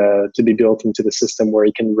be built into the system, where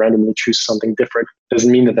you can randomly choose something different.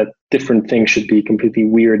 Doesn't mean that different thing should be completely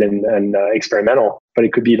weird and experimental, but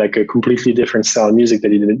it could be like a completely different style of music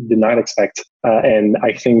that you did not expect. And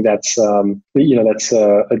I think that's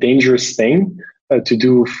a dangerous thing to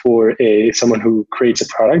do for someone who creates a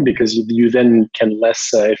product, because you then can less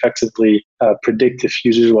effectively predict if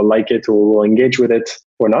users will like it or will engage with it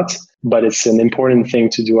or not. But it's an important thing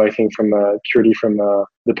to do, I think, purely from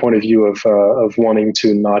the point of view of wanting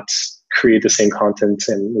to not create the same content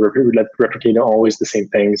and replicate always the same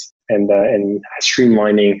things, and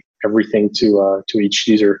streamlining everything to each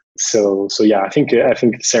user. So yeah, I think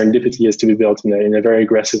serendipity is to be built in a very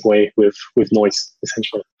aggressive way with noise,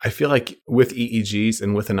 essentially. I feel like with EEGs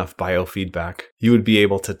and with enough biofeedback, you would be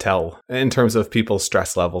able to tell in terms of people's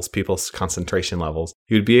stress levels, people's concentration levels.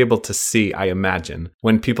 You'd be able to see, I imagine,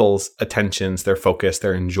 when people's attentions, their focus,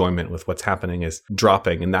 their enjoyment with what's happening is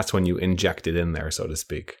dropping, and that's when you inject it in there, so to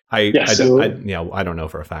speak. I don't know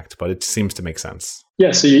for a fact, but it seems to make sense.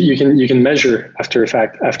 Yeah, so you can measure after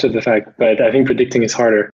the fact, but I think predicting is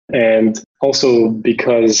harder. And also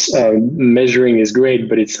because measuring is great,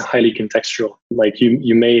 but it's highly contextual. Like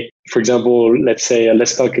you may, for example, let's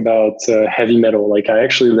talk about heavy metal. Like I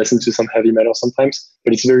actually listen to some heavy metal sometimes,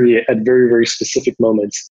 but it's very, very specific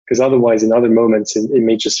moments. Because otherwise, in other moments, it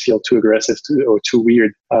may just feel too aggressive or too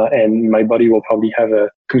weird. And my body will probably have a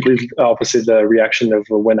completely opposite reaction of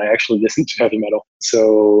when I actually listen to heavy metal.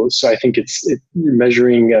 So I think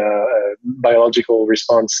measuring biological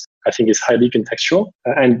response, I think, is highly contextual.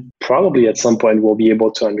 And probably at some point, we'll be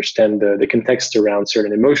able to understand the context around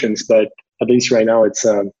certain emotions. But at least right now, it's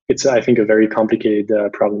I think, a very complicated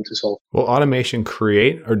problem to solve. Will automation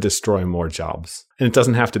create or destroy more jobs? And it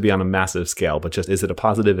doesn't have to be on a massive scale, but just, is it a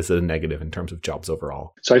positive? Is it a negative in terms of jobs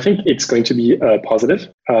overall? So I think it's going to be positive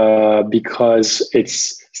because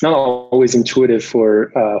it's not always intuitive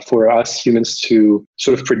for us humans to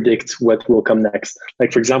sort of predict what will come next.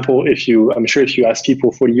 Like, for example, I'm sure if you ask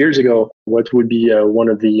people 40 years ago, what would be one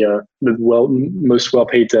of the most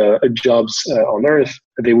well-paid jobs on Earth,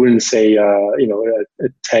 they wouldn't say,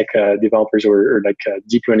 tech developers or like a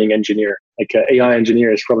deep learning engineer. Like an AI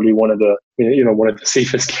engineer is probably one of the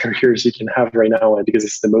safest careers you can have right now, because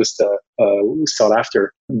it's the most sought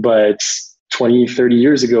after. But 20, 30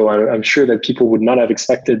 years ago, I'm sure that people would not have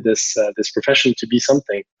expected this profession to be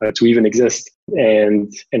something, to even exist.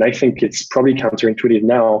 And I think it's probably counterintuitive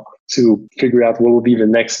now to figure out what will be the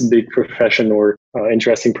next big profession or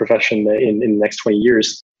interesting profession in the next 20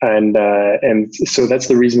 years. And so that's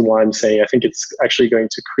the reason why I'm saying I think it's actually going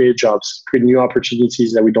to create jobs, create new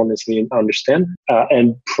opportunities that we don't necessarily understand,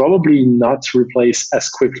 and probably not replace as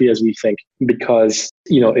quickly as we think. Because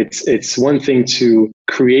it's one thing to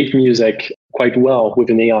create music quite well with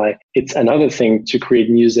an AI. It's another thing to create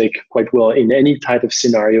music quite well in any type of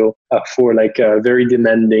scenario for like a very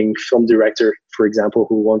demanding film director, for example,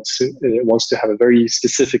 who wants to have a very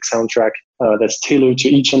specific soundtrack that's tailored to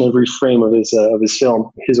each and every frame of his film,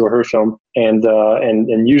 his or her film. And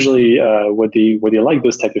usually what they like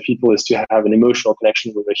those type of people is to have an emotional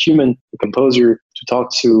connection with a human, a composer, to talk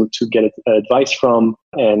to get advice from,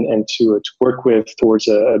 and to work with towards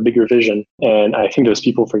a bigger vision. And I think those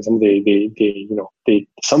people, for example,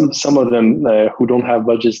 some of them who don't have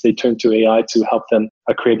budgets, they turn to AI to help them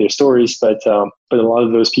create their stories. But a lot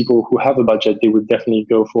of those people who have a budget, they would definitely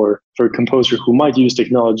go for a composer who might use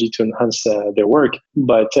technology to enhance their work.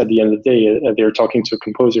 But at the end of the day, they're talking to a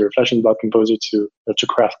composer, a flesh and blood composer, to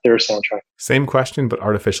craft their soundtrack. Same question, but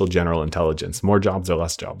artificial general intelligence: more jobs or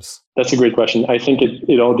less jobs? That's a great question. I think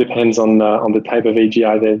it all depends on the type of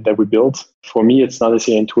AGI that we build. For me, it's not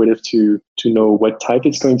necessarily intuitive to know what type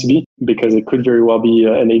it's going to be, because it could very well be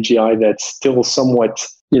an AGI that's still somewhat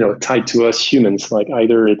tied to us humans. Like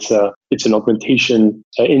either it's an augmentation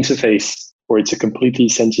interface, or it's a completely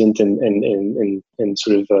sentient and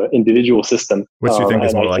sort of individual system. Which do you think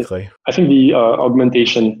is more likely? I think the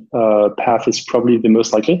augmentation path is probably the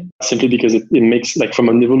most likely, simply because it makes, like, from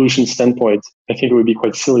an evolution standpoint, I think it would be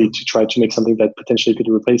quite silly to try to make something that potentially could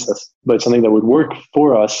replace us. But something that would work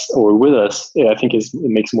for us or with us, I think it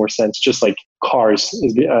makes more sense. Just like cars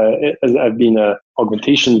have been an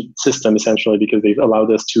augmentation system, essentially, because they've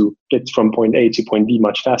allowed us to get from point A to point B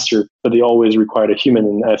much faster, but they always required a human.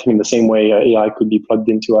 And I think in the same way, AI could be plugged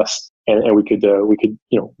into us, and we could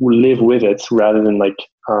live with it rather than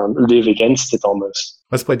live against it almost.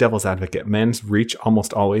 Let's play devil's advocate. Man's reach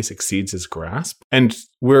almost always exceeds his grasp. And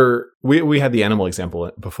we had the animal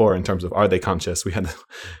example before in terms of, are they conscious? We had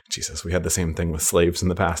the same thing with slaves in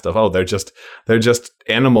the past of, they're just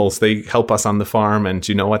animals. They help us on the farm. And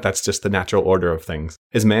you know what? That's just the natural order of things.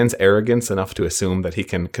 Is man's arrogance enough to assume that he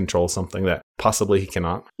can control something that possibly he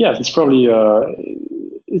cannot? Yeah, it's probably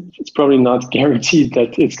not guaranteed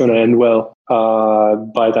that it's going to end well.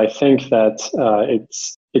 But I think that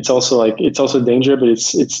it's also a danger, but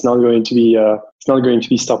it's not going to be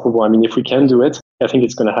stoppable. I mean, if we can do it, I think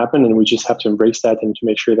it's going to happen, and we just have to embrace that and to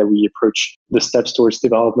make sure that we approach the steps towards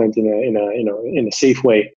development in a safe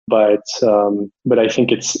way. But I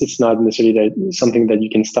think it's not necessarily something that you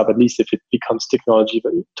can stop. At least if it becomes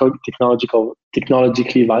technologically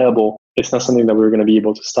viable, it's not something that we're going to be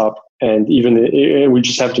able to stop. And even we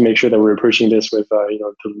just have to make sure that we're approaching this with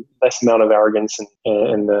the less amount of arrogance and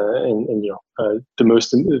the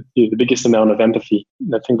biggest amount of empathy.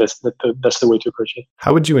 I think that's the way to approach it.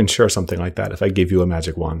 How would you ensure something like that if I gave you a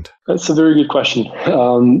magic wand? That's a very good question.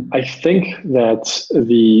 I think that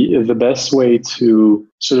the best way to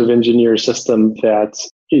sort of engineer a system that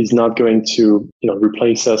is not going to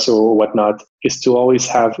replace us or whatnot is to always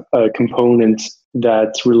have a component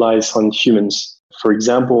that relies on humans. For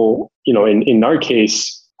example, in our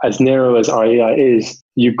case, as narrow as our AI is,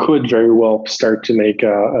 you could very well start to make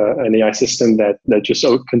an AI system that just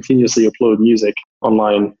continuously upload music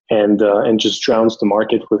online and just drowns the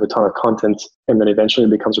market with a ton of content, and then eventually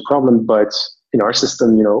it becomes a problem. But in our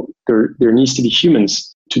system, there needs to be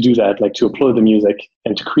humans to do that, like to upload the music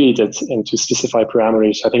and to create it and to specify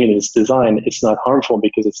parameters. I think in its design, it's not harmful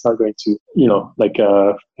because it's not going to,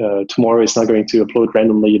 tomorrow it's not going to upload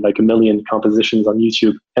randomly like 1 million compositions on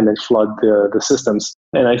YouTube and then flood the systems.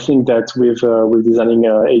 And I think that with designing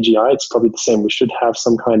AGI, it's probably the same. We should have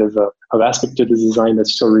some kind of aspect to the design that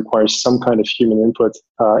still requires some kind of human input,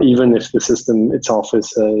 even if the system itself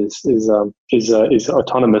is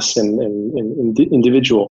autonomous and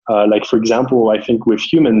individual. Like, for example, I think with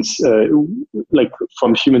humans, like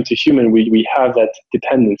from human to human, we have that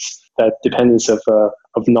dependence of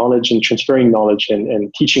knowledge and transferring knowledge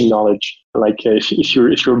and teaching knowledge. Like if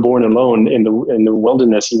you're born alone in the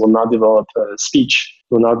wilderness, you will not develop speech.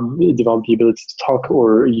 You will not develop the ability to talk,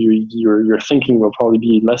 or your thinking will probably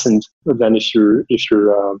be lessened than if you're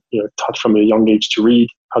taught from a young age to read,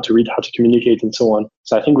 how to communicate, and so on.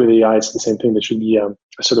 So I think with AI, it's the same thing. There should be a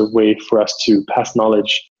sort of way for us to pass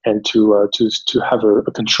knowledge and to have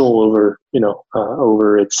a control over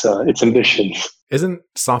its ambitions. Isn't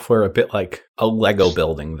software a bit like a Lego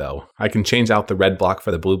building, though? I can change out the red block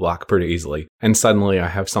for the blue block pretty easily, and suddenly I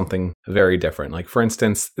have something very different. Like, for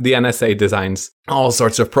instance, the NSA designs all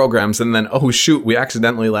sorts of programs, and then, oh shoot, we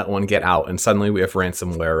accidentally let one get out, and suddenly we have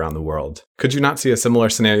ransomware around the world. Could you not see a similar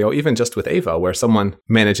scenario, even just with Ava, where someone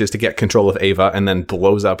manages to get control of Ava and then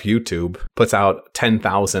blows up YouTube, puts out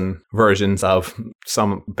 10,000 versions of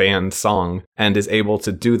some band song, and is able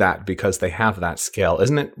to do that because they have that scale?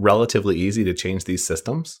 Isn't it relatively easy to change these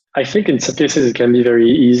systems? I think in some cases it can be very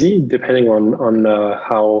easy, depending on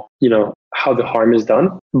how the harm is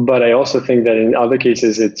done. But I also think that in other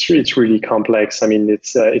cases it's really complex. I mean,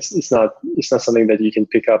 it's not something that you can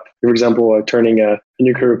pick up. For example, turning a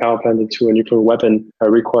nuclear power plant into a nuclear weapon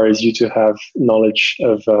requires you to have knowledge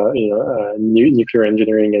of nuclear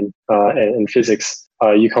engineering and physics.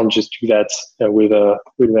 You can't just do that with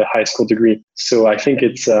a high school degree. So I think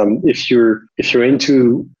it's if you're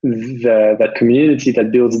into that community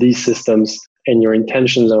that builds these systems and your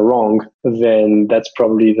intentions are wrong, then that's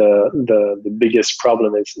probably the biggest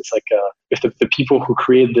problem. It's like if the people who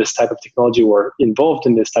create this type of technology or involved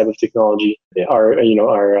in this type of technology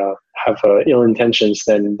have ill intentions,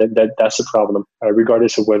 then that's a problem,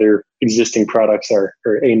 regardless of whether existing products are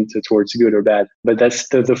aimed towards good or bad. But that's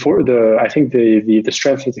I think the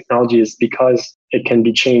strength of technology is because it can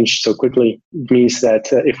be changed so quickly. It means that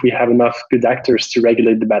if we have enough good actors to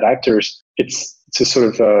regulate the bad actors, it's a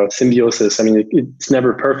sort of symbiosis. I mean, it's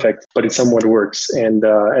never perfect, but it somewhat works. And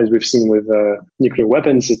as we've seen with nuclear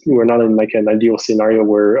weapons, we're not in like an ideal scenario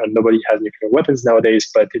where nobody has nuclear weapons nowadays,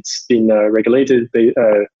 but it's been regulated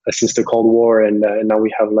since the Cold War, and now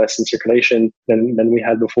we have less in circulation than we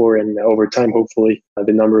had before. And over time, hopefully,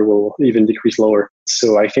 the number will even decrease lower.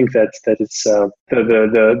 So I think that it's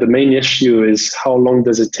the main issue is how long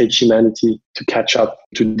does it take humanity to catch up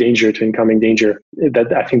to incoming danger?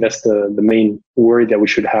 I think that's the main worry that we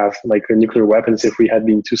should have. Like nuclear weapons, if we had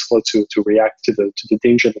been too slow to react to the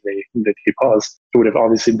danger that they cause, it would have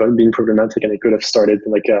obviously been problematic, and it could have started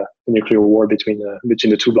like a nuclear war between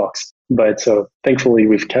the two blocks. But thankfully,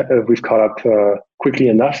 we've caught up quickly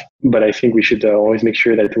enough. But I think we should always make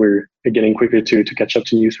sure that we're getting quicker to catch up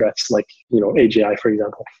to new threats, like AGI, for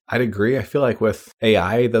example. I'd agree. I feel like with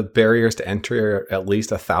AI, the barriers to entry are at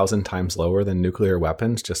least 1,000 times lower than nuclear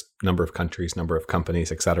weapons, just number of countries, number of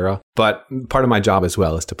companies, etc. But part of my job as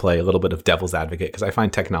well is to play a little bit of devil's advocate, because I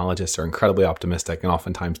find technologists are incredibly optimistic and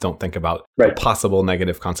oftentimes don't think about the possible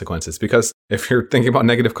negative consequences. Because if you're thinking about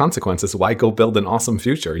negative consequences, why go build an awesome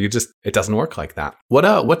future? It doesn't work like that.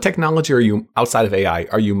 What technology are you, outside of AI,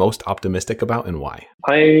 are you most optimistic about, and why?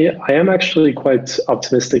 I am actually quite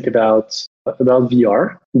optimistic about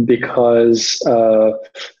VR, because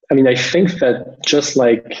I think that just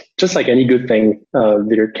like any good thing,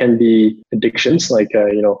 there can be addictions, like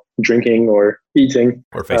drinking or eating,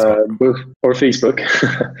 or Facebook,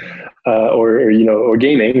 or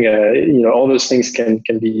gaming. All those things can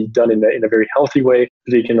be done in a very healthy way.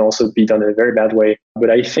 They can also be done in a very bad way. But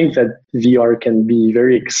I think that VR can be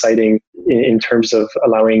very exciting in terms of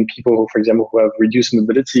allowing people, for example, who have reduced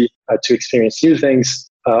mobility to experience new things,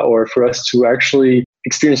 or for us to actually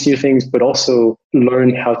experience new things, but also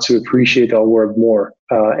learn how to appreciate our world more.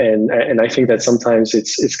 And I think that sometimes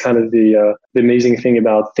it's kind of the amazing thing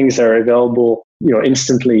about things that are available,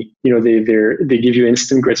 instantly. They give you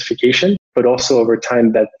instant gratification, but also over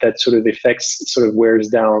time that sort of effects sort of wears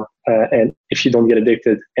down. And if you don't get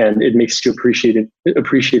addicted, and it makes you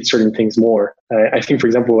appreciate certain things more. I think, for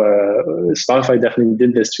example, Spotify definitely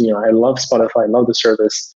did this to me. I love Spotify, I love the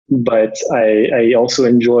service, but I also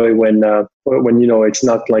enjoy when it's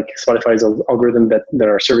not like Spotify's algorithm that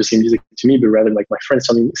are servicing music to me, but rather like my friends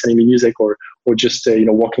sending me music, or just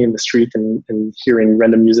walking in the street and hearing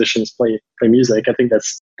random musicians play music. I think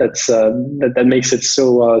that makes it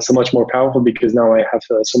so much more powerful, because now I have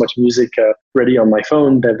so much music ready on my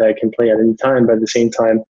phone that I can play at any time. But at the same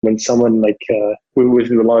time, when someone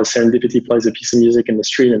with a lot of serendipity plays a piece of music in the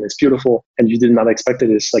street and it's beautiful and you did not expect it,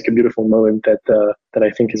 it's like a beautiful moment that I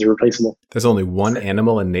think is irreplaceable. There's only one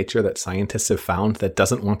animal in nature that scientists have found that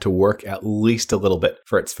doesn't want to work at least a little bit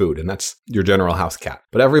for its food, and that's your general house cat.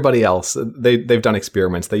 But everybody else, they've done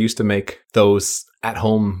experiments. They used to make those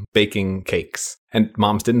at-home baking cakes, and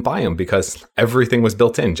moms didn't buy them because everything was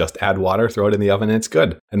built in. Just add water, throw it in the oven, and it's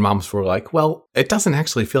good. And moms were like, well, it doesn't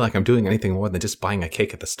actually feel like I'm doing anything more than just buying a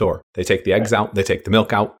cake at the store. They take the eggs out, they take the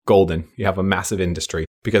milk out, golden. You have a massive industry,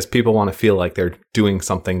 because people want to feel like they're doing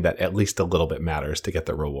something that at least a little bit matters to get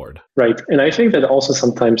the reward. Right. And I think that also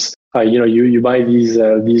sometimes, you buy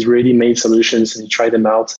these ready-made solutions and you try them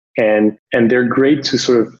out, and they're great to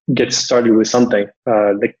sort of get started with something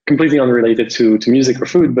like completely unrelated to music or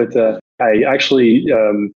food. But I actually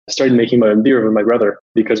started making my own beer with my brother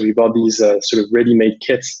because we bought these sort of ready-made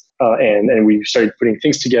kits. And we started putting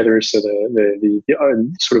things together. So the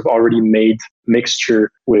sort of already made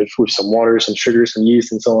mixture with some water, some sugar, some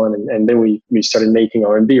yeast, and so on. And then we started making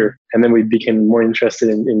our own beer. And then we became more interested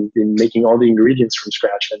in making all the ingredients from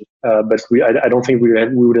scratch. But I don't think we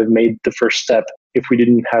would have made the first step if we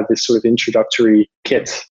didn't have this sort of introductory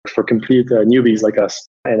kit for complete newbies like us.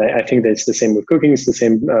 And I think that it's the same with cooking. It's the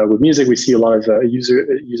same with music. We see a lot of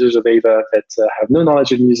users of Ava that have no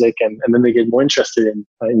knowledge of music, and then they get more interested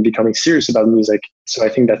in becoming serious about music. So I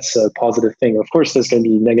think that's a positive thing. Of course, there's going to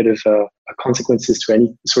be negative consequences to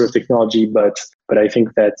any sort of technology, but I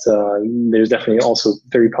think that there's definitely also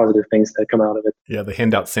very positive things that come out of it. Yeah, they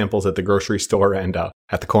hand out samples at the grocery store and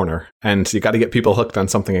at the corner. And you got to get people hooked on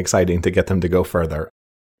something exciting to get them to go further.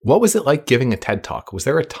 What was it like giving a TED Talk? Was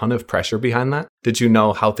there a ton of pressure behind that? Did you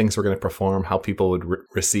know how things were going to perform, how people would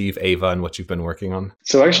receive Ava and what you've been working on?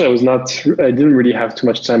 So actually, I didn't really have too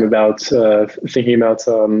much time about thinking about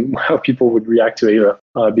how people would react to Ava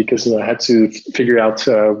because I had to figure out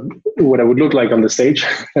what I would look like on the stage.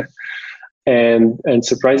 And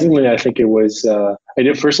surprisingly, I think it was,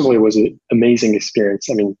 first of all, it was an amazing experience.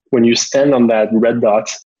 I mean, when you stand on that red dot,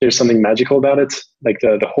 there's something magical about it. Like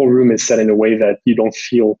the whole room is set in a way that you don't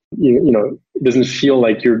feel, it doesn't feel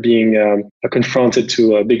like you're being confronted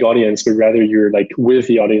to a big audience, but rather you're like with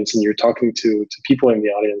the audience and you're talking to people in the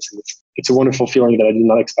audience. And it's a wonderful feeling that I did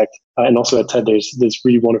not expect. And also at TED, there's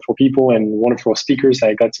really wonderful people and wonderful speakers that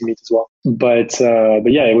I got to meet as well. But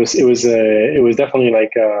yeah, it was definitely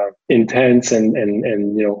like intense and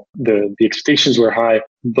the expectations were high.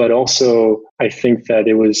 But also, I think that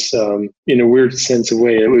it was, in a weird sense of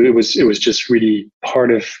way, it was just really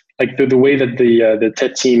part of like the way that the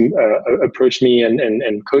TED team approached me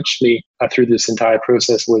and coached me through this entire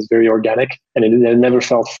process was very organic, and it never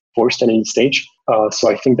felt forced at any stage.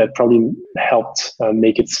 So I think that probably helped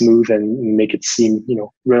make it smooth and make it seem,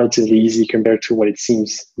 relatively easy compared to what it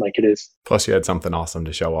seems like it is. Plus, you had something awesome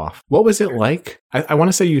to show off. What was it like? I want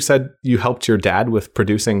to say you said you helped your dad with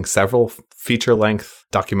producing several feature-length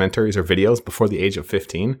documentaries or videos before the age of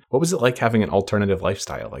 15. What was it like having an alternative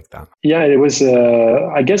lifestyle like that? Yeah, it was,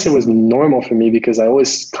 I guess it was normal for me because I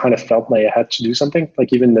always kind of felt like I had to do something.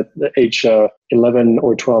 Like even at the age 11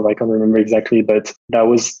 or 12, I can't remember exactly, but that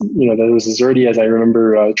was as early as I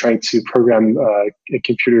remember trying to program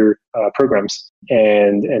computer programs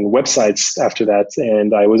and websites after that.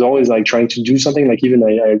 And I was always like trying to do something. Like even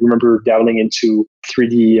I remember dabbling into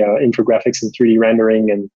 3D infographics and 3D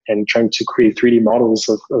rendering and trying to create 3D models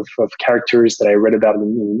of characters that I read about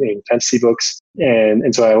in fantasy books.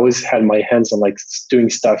 And so I always had my hands on like doing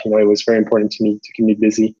stuff. It was very important to me to keep me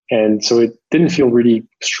busy. And so it didn't feel really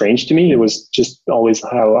strange to me. It was just always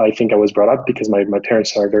how I think I was brought up because my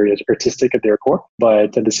parents are very artistic at their core.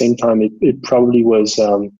 But at the same time, it probably was,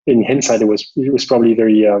 in hindsight, it was probably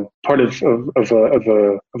very part of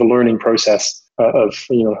a learning process. Of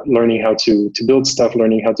learning how to build stuff,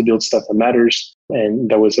 learning how to build stuff that matters, and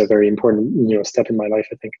that was a very important step in my life,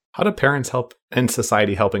 I think. How do parents help and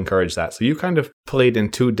society help encourage that? So you kind of played in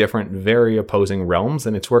two different, very opposing realms,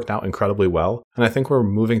 and it's worked out incredibly well. And I think we're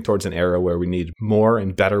moving towards an era where we need more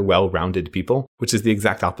and better, well-rounded people, which is the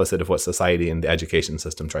exact opposite of what society and the education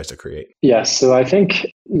system tries to create. Yeah, so I think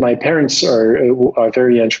my parents are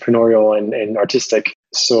very entrepreneurial and artistic.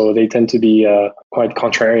 So they tend to be quite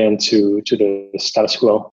contrarian to the status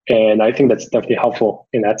quo. And I think that's definitely helpful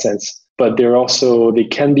in that sense. But they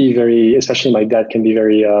can be very, especially my dad can be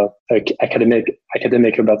very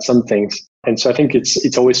academic about some things. And so I think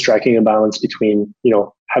it's always striking a balance between,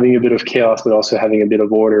 having a bit of chaos, but also having a bit of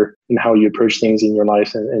order in how you approach things in your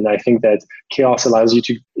life. And I think that chaos allows you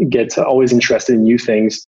to get always interested in new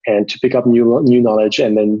things and to pick up new knowledge,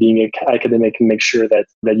 and then being an academic and make sure that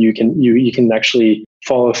you can actually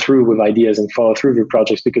follow through with ideas and follow through with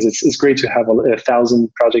projects, because it's great to have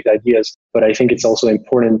 1,000 project ideas, but I think it's also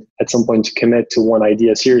important at some point to commit to one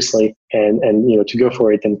idea seriously and to go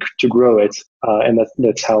for it and to grow it, and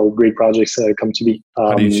that's how great projects come to be.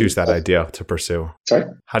 How do you choose that idea to pursue? Sorry?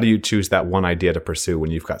 How do you choose that one idea to pursue when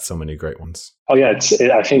you've got so many great ones? Oh yeah,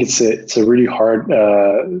 I think it's a really hard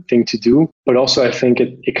thing to do, but also I think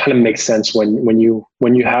it kind of makes sense when you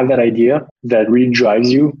have that idea that really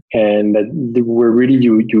drives you and that we're really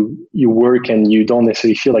maybe you work and you don't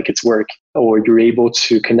necessarily feel like it's work, or you're able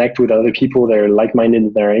to connect with other people that are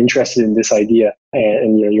like-minded, that are interested in this idea,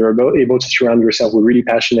 and you're able to surround yourself with really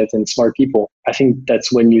passionate and smart people. I think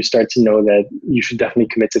that's when you start to know that you should definitely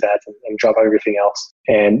commit to that and drop out everything else.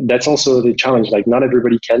 And that's also the challenge. Like, not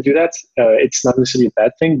everybody can do that. It's not necessarily a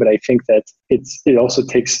bad thing, but I think that it also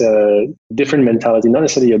takes a different mentality, not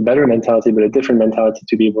necessarily a better mentality, but a different mentality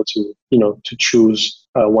to be able to, to choose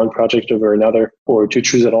one project over another, or to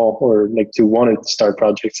choose at all, or like to want to start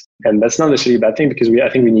projects. And that's not necessarily a bad thing, because I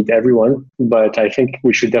think we need everyone, but I think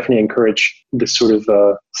we should definitely encourage this sort of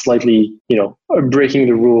slightly, breaking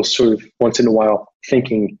the rules sort of once in a while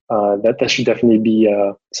thinking. That should definitely be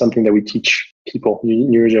something that we teach people,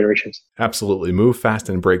 newer generations. Absolutely. Move fast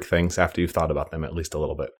and break things after you've thought about them at least a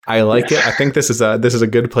little bit. I like it. I think this is a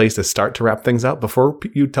good place to start to wrap things up. Before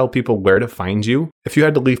you tell people where to find you, if you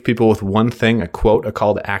had to leave people with one thing, a quote, a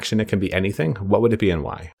call to action, it can be anything, what would it be and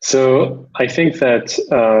why? So I think that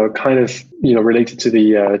kind of related to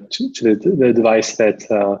the device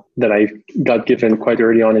that I got given quite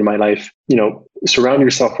early on in my life, surround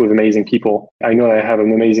yourself with amazing people. I know I have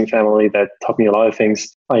an amazing family that taught me a lot of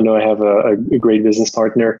things. I know I have a great business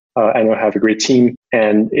partner. I know I have a great team.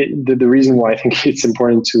 And the reason why I think it's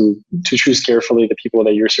important to choose carefully the people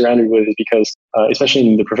that you're surrounded with is because, especially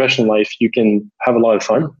in the professional life, you can have a lot of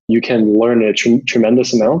fun. You can learn a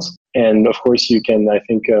tremendous amount. And of course, you can, I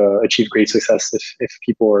think, achieve great success if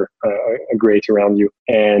people are great around you.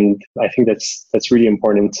 And I think that's really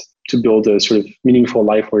important to build a sort of meaningful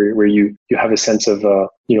life where you have a sense of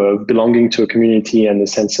belonging to a community, and a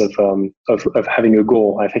sense of having a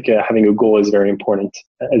goal. I think having a goal is very important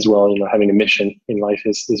as well. Having a mission in life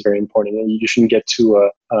is very important, and you shouldn't get too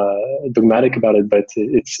dogmatic about it. But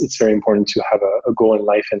it's very important to have a goal in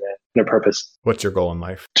life and a purpose. What's your goal in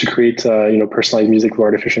life? To create personalized music with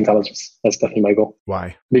artificial intelligence. That's definitely my goal.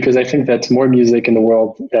 Why? Because I think that more music in the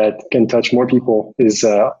world that can touch more people is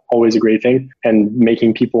always a great thing, and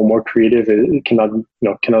making people more creative, it cannot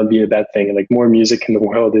be a bad thing. Like, more music in the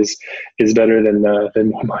world is better than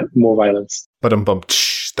more violence. But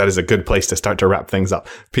that is a good place to start to wrap things up.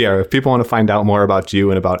 Pierre, if people want to find out more about you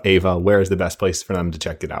and about Ava, where is the best place for them to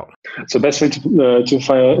check it out? So best way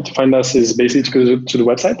to find us is basically to go to the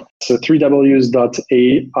website. So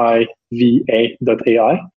www.aiva.ai.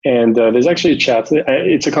 And there's actually a chat.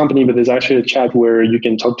 It's a company, but there's actually a chat where you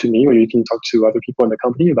can talk to me, or you can talk to other people in the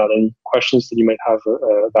company about any questions that you might have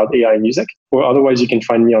about AI music. Or otherwise, you can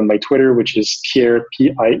find me on my Twitter, which is Pierre,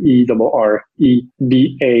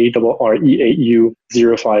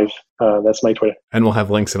 PIERREBARREAU05. That's my Twitter. And we'll have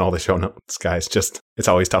links in all the show notes, guys. It's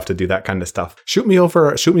always tough to do that kind of stuff. Shoot me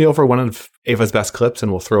over one of Ava's best clips,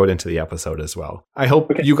 and we'll throw it into the episode as well. I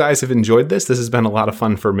hope you guys have enjoyed this. This has been a lot of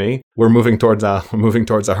fun for me. We're moving towards a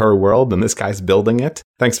her world, and this guy's building it.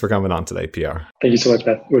 Thanks for coming on today, Pierre. Thank you so much,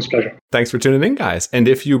 Matt. It was a pleasure. Thanks for tuning in, guys. And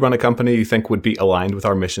if you run a company you think would be aligned with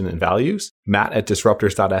our mission and values,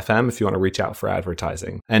 Matt@disruptors.fm if you want to reach out for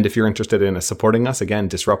advertising. And if you're interested in supporting us, again,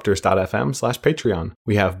 disruptors.fm/Patreon.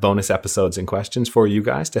 We have bonus episodes and questions for you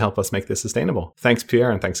guys to help us make this sustainable. Thanks,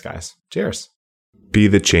 Pierre, and thanks, guys. Cheers. Be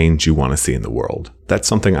the change you want to see in the world. That's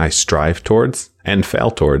something I strive towards and fail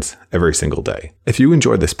towards every single day. If you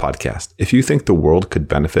enjoyed this podcast, if you think the world could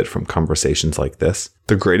benefit from conversations like this,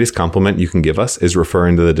 the greatest compliment you can give us is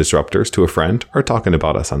referring to the Disruptors to a friend or talking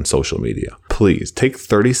about us on social media. Please take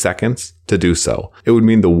 30 seconds to do so. It would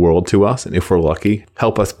mean the world to us, and if we're lucky,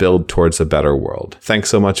 help us build towards a better world. Thanks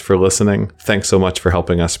so much for listening. Thanks so much for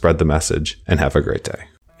helping us spread the message, and have a great day.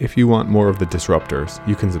 If you want more of the Disruptors,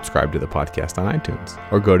 you can subscribe to the podcast on iTunes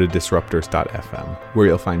or go to disruptors.fm, where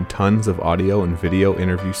you'll find tons of audio and video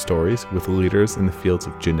interview stories with leaders in the fields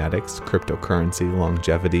of genetics, cryptocurrency,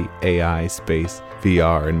 longevity, AI, space,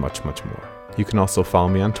 VR, and much, much more. You can also follow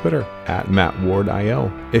me on Twitter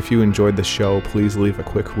 @MattWardIO. If you enjoyed the show, please leave a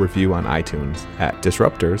quick review on iTunes at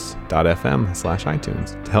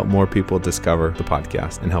disruptors.fm/iTunes to help more people discover the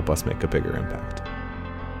podcast and help us make a bigger impact.